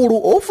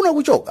ufulu ofuna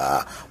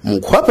kuchoka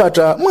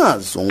mkhwapata mwa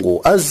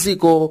azungu a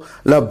dziko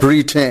la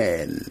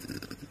Britain.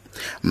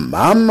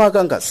 Mama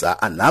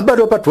Kankasa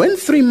anabadwa pa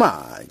 23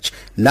 March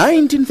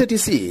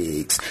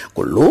 1936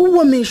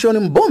 kuluwa mission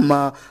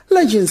mboma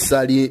la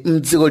Chinsali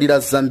mdziko la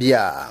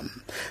Zambia.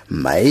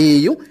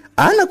 Mayiyu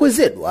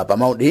anakwezedwa pa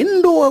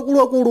maudindo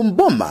akuluakulu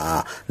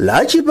mboma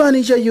la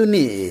chipani cha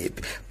UNIP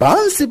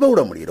pansi pa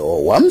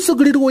ulamuliro wa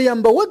mtsogoleri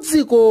woyamba wa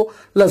dziko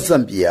la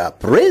Zambia,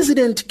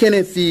 President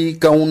Kenneth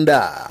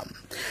Kaunda.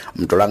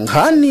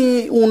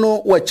 Mtolankhani uno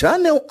wa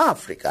Channel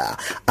Africa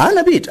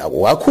anapita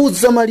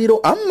kuwakhudza maliro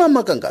a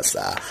Mama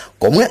Kankasa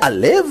komwe a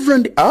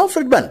Reverend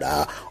Alfred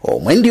Banda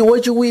omwe ndi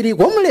wachiwiri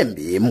kwa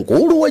mlembi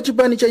mkulu wa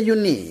chipani cha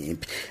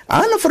UNIP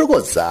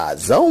anafotokoza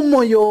za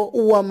umoyo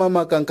wa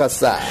Mama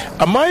Kankasa.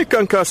 Amayi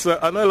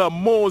Kankasa anala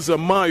moza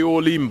mayi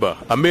olimba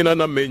amene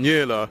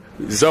anamenyera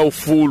za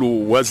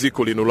ufulu wa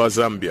dziko lino la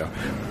Zambia,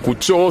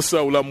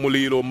 kuchosa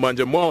ulamuliro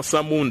m'manja mwa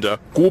osamunda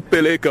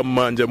kupeleka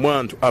m'manja mwa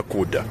anthu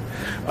akuda.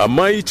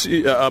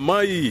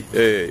 amayi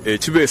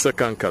Chibesa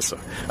Kankasa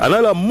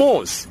anala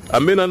mozi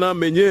amene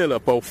anamenyera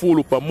pa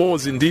ufulu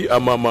pamozi ndi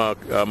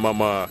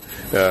mama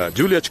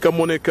Julia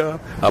Chikamoneka,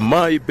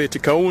 amayi Betty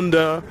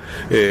Kaunda,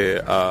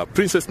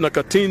 Princess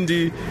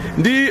Nakatindi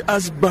ndi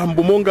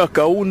azibambo monga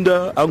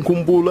Kaunda,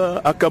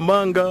 Ankumbula,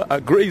 Akamanga,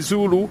 Grey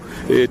Zulu,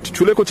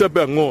 tichuleko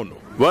chabe ang'ono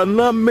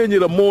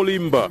vanamenyera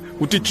molimba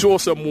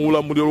kutichosa mu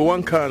ulamuliro wa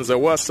Nkhanza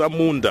wa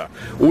Samunda,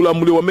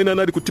 ulamuliro wamene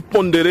anali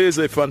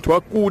kutipondereza ife anthu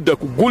akuda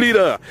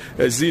kugulira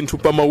zinthu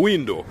pa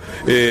mawindo,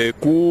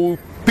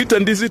 kupita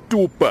ndi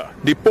zitupa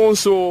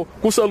ndiponso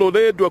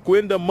kusaloledwa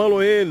kuenda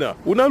malo ena.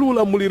 Unali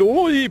ulamuliro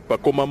woyipa,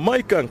 koma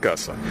Mai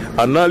Kankasa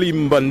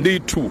analimba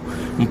ndithu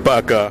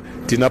mpaka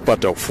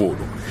tinapata ufulu.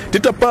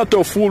 Titapata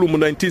ufulu mu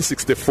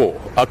 1964,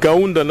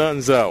 Akaunda na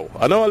anzawo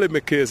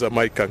anawalemekeza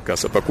Mai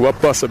Kankasa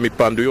pakuwapasa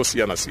mipando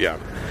yosiyana-siyana.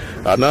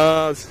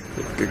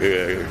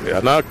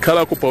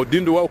 Anakhala pa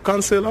udindo wa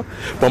ukansela,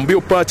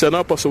 pambuyo pacha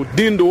anapasa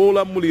udindo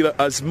wolamulira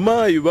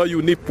azimayi wa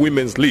UNIP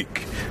Women's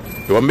League,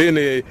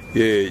 wamene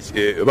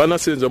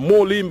vanasenza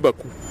molimba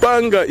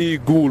kupanga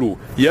igulu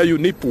ya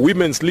UNIP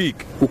Women's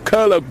League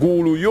kukhala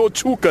gulu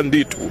yotchuka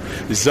ndithu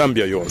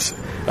Zambia yonse.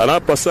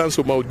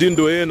 Anapasanso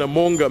maudindo ena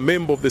monga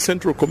member of the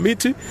Central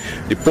Committee,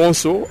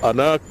 ndiponso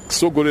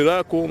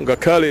anasogolerako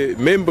ngakhale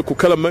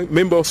kukhala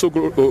member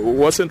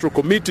wa Central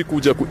Committee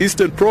kuja ku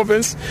Eastern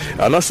Province.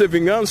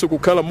 Anasevinganso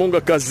kukhala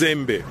monga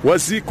kazembe wa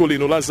ziko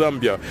lino la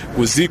Zambia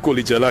ku ziko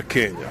lija la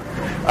Kenya.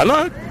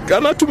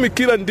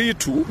 Anatumikira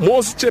ndithu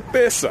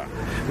mozichepesa,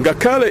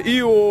 ngakhale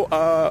iyo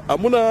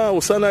amuna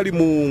usanali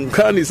mu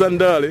nkhani za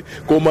ndale,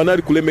 koma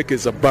anali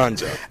kulemekeza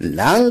banja.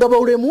 Nanga pa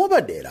ulemu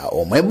wapadera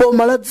omwe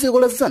boma la dziko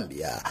la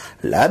Zambia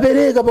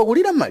lapereka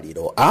pakulira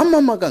maliro a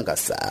Mama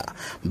Kankasa,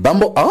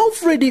 Bambo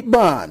Alfred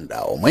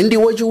Banda omwe ndi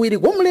wachiwiri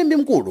kwa mlembi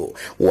mkulu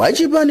wa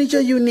chipani cha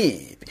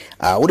UNIP,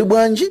 akuti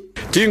bwanji?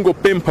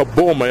 Tingopempha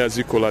boma ya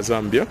ziko la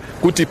Zambia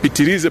kuti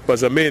ipitirize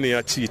pazamene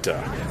yachita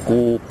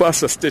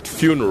kupasa state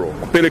funeral,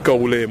 kupeleka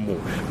ulemu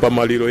pa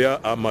maliro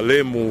ya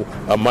amalemu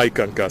a Mai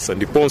Kankasa.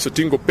 Ndiponso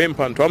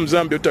tingopempha anthu a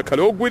Zambia kuti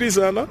akhale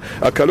ogwirizana,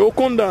 akhale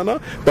okondana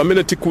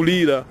pamene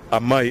tikulira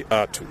amayi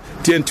athu.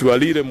 Tiye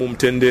tiwalire mu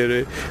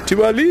mtendere,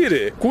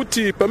 tiwalire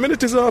kuti pamene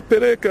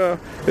tizawapereka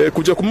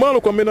kuja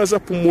kumalo kwamene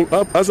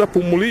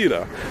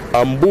azapumulira,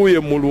 Ambuye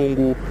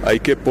Mulungu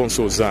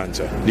ayikeponso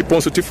zanja.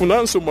 Ndiponso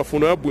tifunanso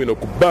mafuno yabwino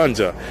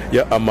kubanja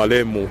ya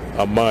amalemu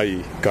Mai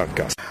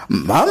Kankasa.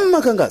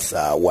 Mama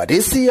Kankasa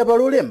watisiya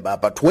palolemba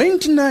pa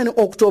 29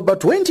 October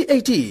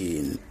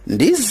 2018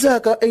 ndi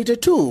zaka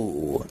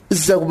 82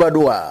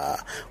 zakubadwa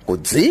ku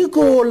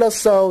dziko la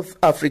South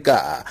Africa,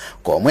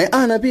 komwe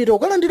anapita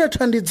kukalandira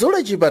thandizo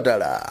la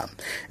chipatala,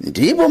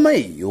 ndipo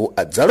mayiyu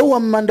adzalowa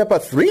m'manda pa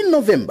 3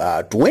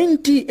 November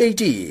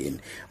 2018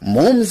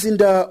 mu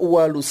mzinda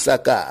wa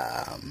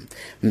Lusaka.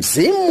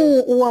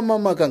 Mzimu wa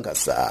Mama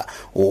Kankasa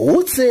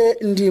utse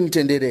ndi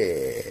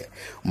mtendere.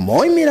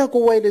 Moyimira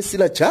ku Wireless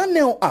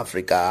Channel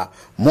Africa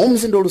mu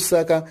mzinda wa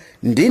Lusaka,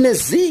 ndine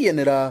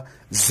ziyenera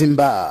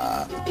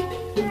Zimba.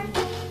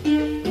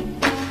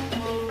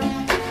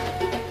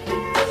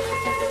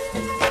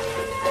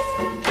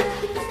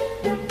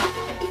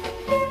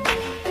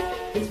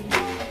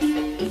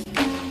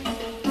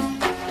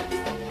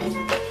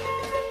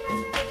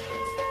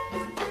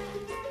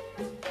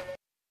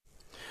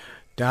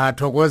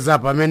 Tathokoza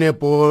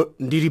pamenepo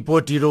ndi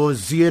ripotiro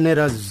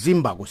ziyenera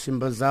Zimba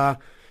kusimba za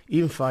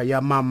imfa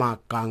ya Mama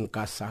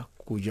Kankasa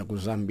kuja ku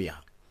Zambia,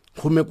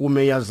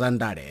 kume ya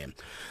Zandale.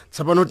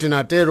 Tsapano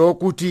tinatero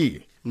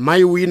kuti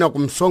mayi wina ku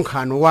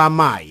msonkhano wa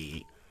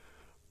amayi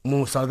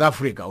mu South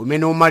Africa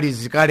umene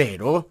umalizika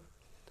lero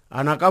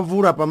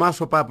anakavula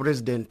pamaso pa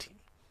president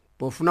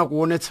pofuna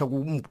kuonetsa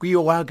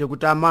mkwiyo wake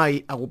kuti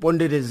amayi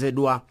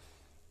akuponderezedwa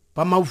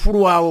pa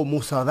maufulu awo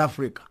mu South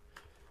Africa.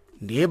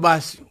 Ndiye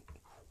basi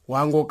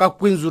wango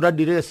kakwinzura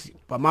diresi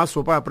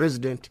pamaso pa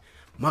president,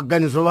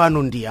 maganizo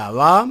wano ndi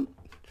awa.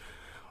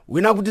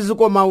 Wina kuti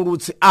zikoma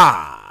ulutsi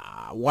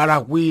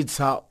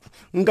walakwitsa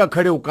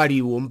ngakhale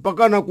ukaliwo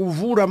mpaka na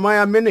kuvula mayi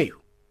ameneyo,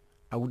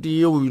 akuti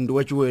iye uyu ndi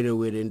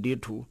wachiwerewere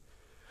ndithu,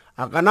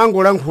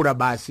 akanangolankhula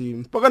basi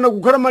mpaka na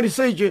kukhala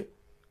maliseche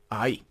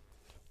ayi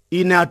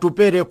ine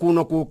atupere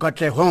kuno ku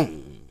Katlehong.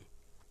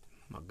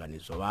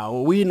 Maganizo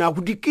wawo wina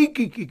akuti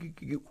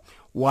kiki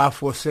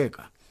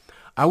wafoseka,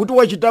 akuti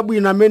wachita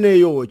bwino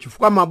ameneyo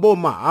chifukwa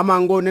maboma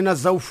amangonena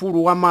za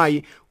ufulu wa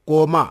mayi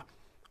koma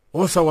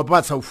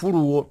osawapatsa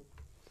ufuluwo.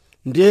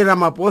 Ndiye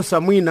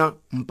Ramaphosa mwina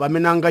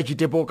mpamene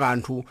angachitepo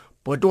kanthu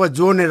poti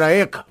wadzionera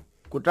yekha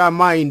kuti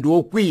amayi ndi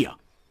okwiya.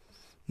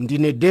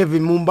 Ndine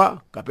David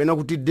Mumba kapena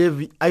kuti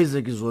David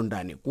Isaac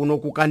Zondani kuno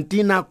ku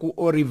Kantina ku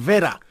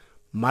Olivera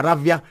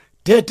Maravya,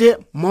 Tete,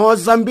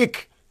 Mozambique.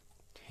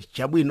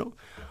 Chabwino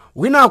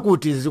wina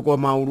akuti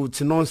zikoma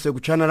ulutsi nonse ku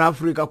Channel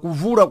Africa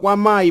kuvula kwa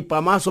mayi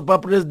pamaso pa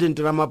President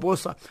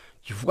Ramaphosa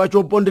chifukwa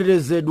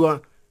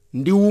choponderezedwa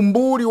ndi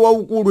umbuli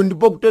waukulu,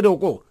 ndipo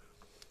kutereko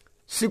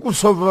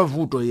sikusova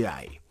vuto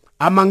yayi,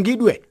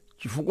 amangidwe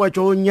chifukwa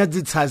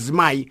chonyadzitsa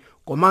azimayi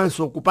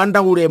komanso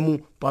kupanda ulemu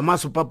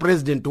pamaso pa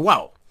president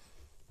wawo.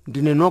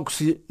 ndine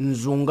Nox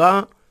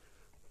Nzunga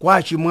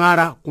kwa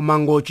Chimwala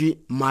kumangochi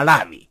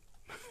Malawi.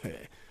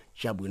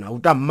 Chabwino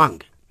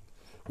utammange.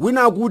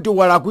 Wina akuti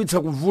walakwitsa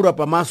kuvula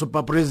pamaso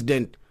pa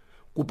president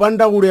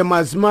kupanda ulemu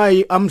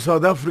azimayi am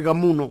South Africa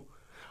muno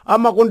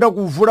amakonda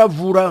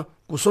kuvulavula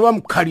kusowa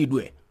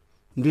mkhalidwe.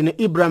 Ndine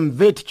Ibrahim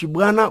Vet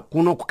Chibwana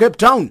kuno ku Cape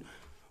Town.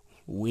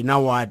 Wina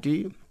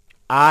wati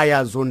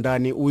aya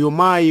zondani uyo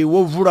mayi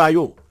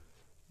wovulayo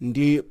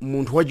ndi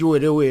munthu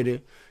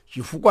wachiwerewere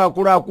chifukwa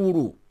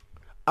akuluakulu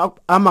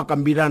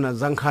amakambirana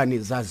za nkhani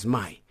za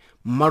azimayi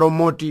mmalo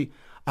moti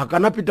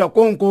akanapita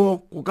konko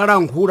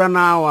kukalankhula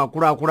nawo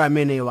akuluakulu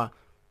amenewa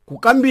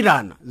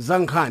kukambirana za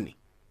nkhani.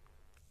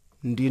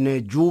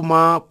 Ndine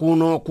Juma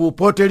kuno ku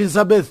Port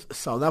Elizabeth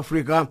South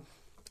Africa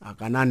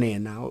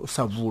akananena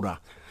usavula.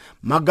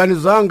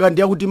 Maganizo anga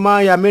ndi akuti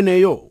mayi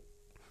ameneyo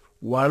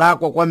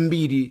walakwa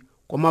kwambiri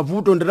kwa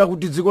mavuto ndera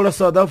kuti dziko la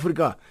South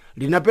Africa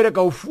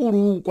linapereka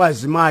ufulu kwa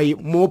azimayi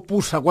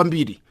mopusa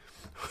kwambiri.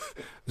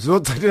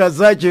 Zotsatira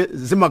zache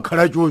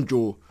zimakhala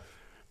choncho.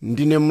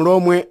 Ndine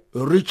Mlomwe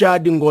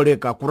Richard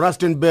Ngoleka ku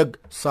Rustenburg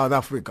South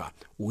Africa.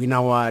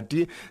 Wina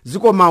wati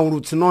ziko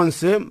maulutsi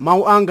nonse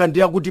mawu anga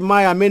ndi akuti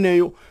mayi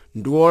ameneyo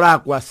ndi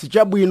olakwa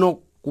sichabwino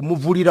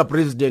kumuvulira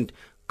president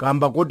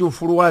kamba kuti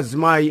ufulu wa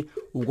azimayi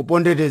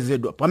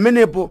ukuponderezedwa.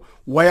 Pamenepo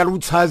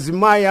wayalutsa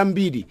azimayi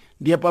ambiri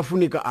ndiye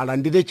pafunika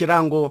alandire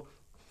chilango.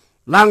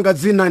 Langa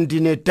dzina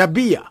ndine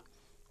Tabia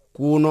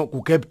kuno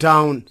ku Cape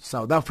Town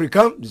South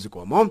Africa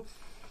zikomo.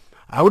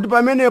 Akuti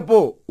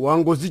pamenepo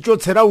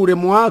wangozichotsera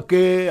ulemu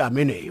wake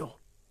ameneyo.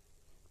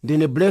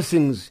 Ndine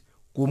Blessings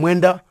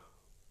kumwenda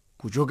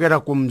kuchokera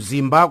ku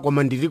Mzimba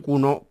koma ndili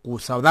kuno ku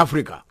South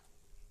Africa.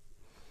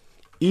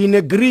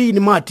 Ine Green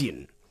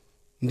Martin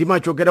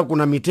ndimachokera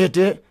kuna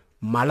Mitete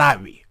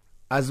Malawi.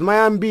 Azimayi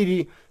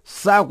ambiri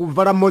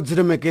sakuvala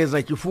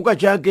modzilemekeza chifukwa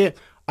chake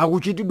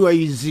akuchitidwa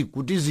izi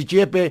kuti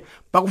zichepe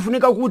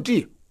pakufunika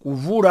kuti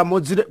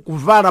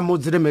kuvala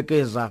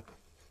modzilemekeza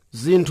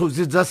zinthu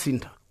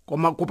zidzasintha.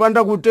 Koma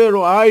kupanda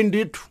kutero ayi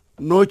ndithu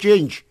no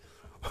change.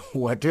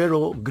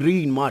 Watero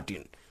Green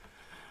Martin.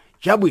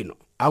 Chabwino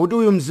akuti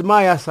uyu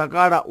mzimayi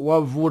asakala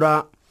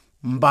wavula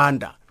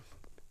mbanda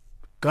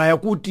kaya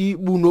kuti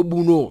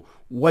buno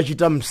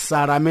wachita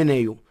msara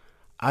ameneyo.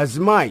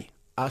 Azimayi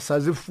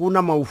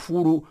asazifuna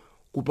maufulu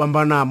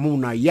kupambana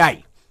amuna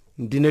yayi.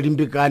 Ndine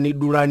Limbikani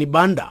Dulani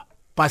Banda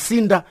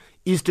Pasinda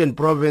Eastern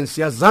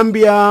Province ya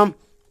Zambia.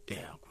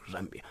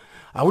 Zambia.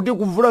 Akuti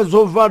kuvula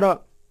zovala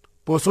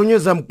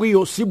posonyeza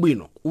mkwiyo si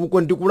bwino.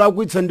 Uko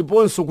ndikulakwitsa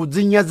ndiponso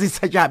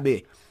kudzinyazitsa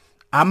chabe.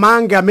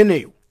 Amange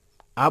ameneyo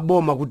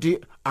aboma kuti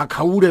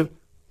akhaule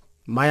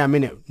mayi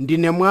ameneyo.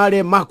 Ndine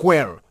Mwale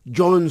Mackwell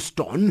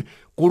Johnston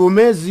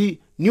Kulumezi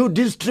New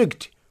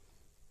District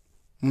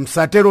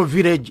Msatero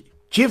Village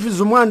Chief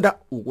Zumwanda.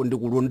 Uko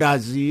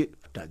ndikulundazi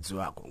tadzi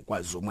wako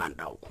kwa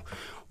Zumwanda uko.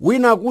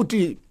 Wina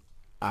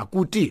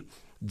akuti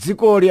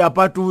dzikoli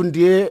apatu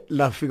ndiye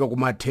lafika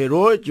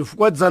kumathero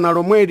chifukwa dzana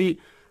lomweli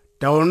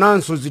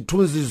taonanso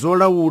zithunzi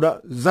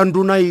zolaula za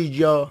nduna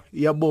ija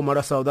ya boma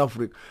la South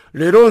Africa.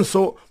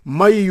 Leronso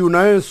mayiyu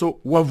nayenso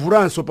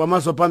wavulanso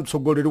pamaso pa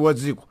mtsogoleri wa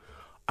dziko.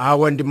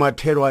 Awa ndi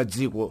mathero a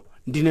dziko.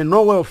 Ndine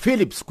Noel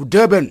Phillips ku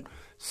Durban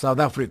South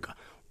Africa.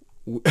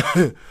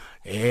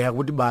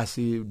 Akuti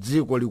basi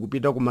dziko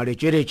likupita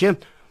kumalechereche.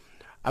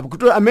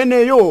 Akuti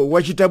ameneyo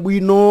wachita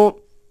bwino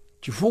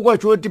chifukwa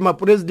choti ma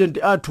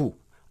president athu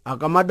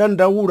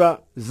akamadandaula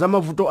za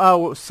mavuto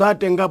awo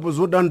satengapo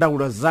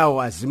zodandaula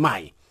zawo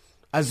azimayi.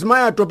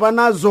 Azimayi atopa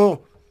nazo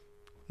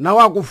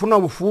nawo akufuna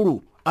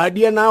ufulu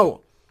adiye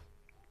nawo.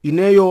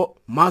 Ineyo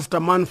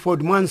Master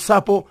Manford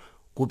Mwansapo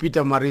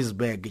kupita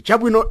Marisburg.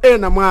 Chabwino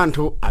ena mwa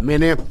anthu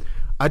amene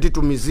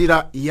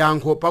atitumizira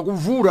yankho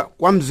pakuvula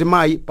kwa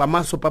mzimayi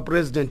pamaso pa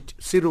President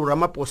Cyril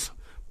Ramaphosa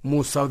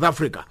mu South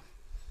Africa.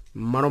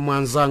 Mmalo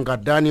mwanzanga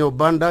Daniel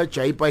Banda,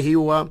 Chaipa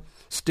Hiwa,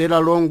 Stella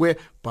Longwe,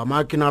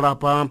 pamakina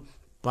lapa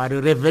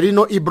pari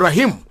Reverino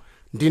Ibrahim.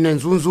 Ndine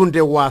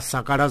Nzunzunde wa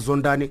Sakala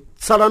Zondani.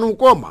 Tsalanu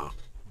koma.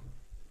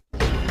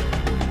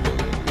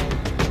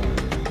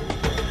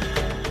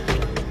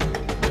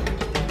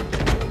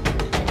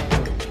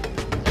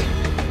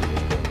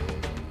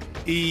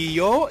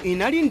 Iyo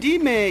inali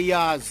ndime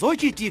ya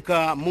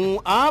zochitika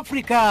mu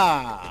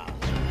Afrika.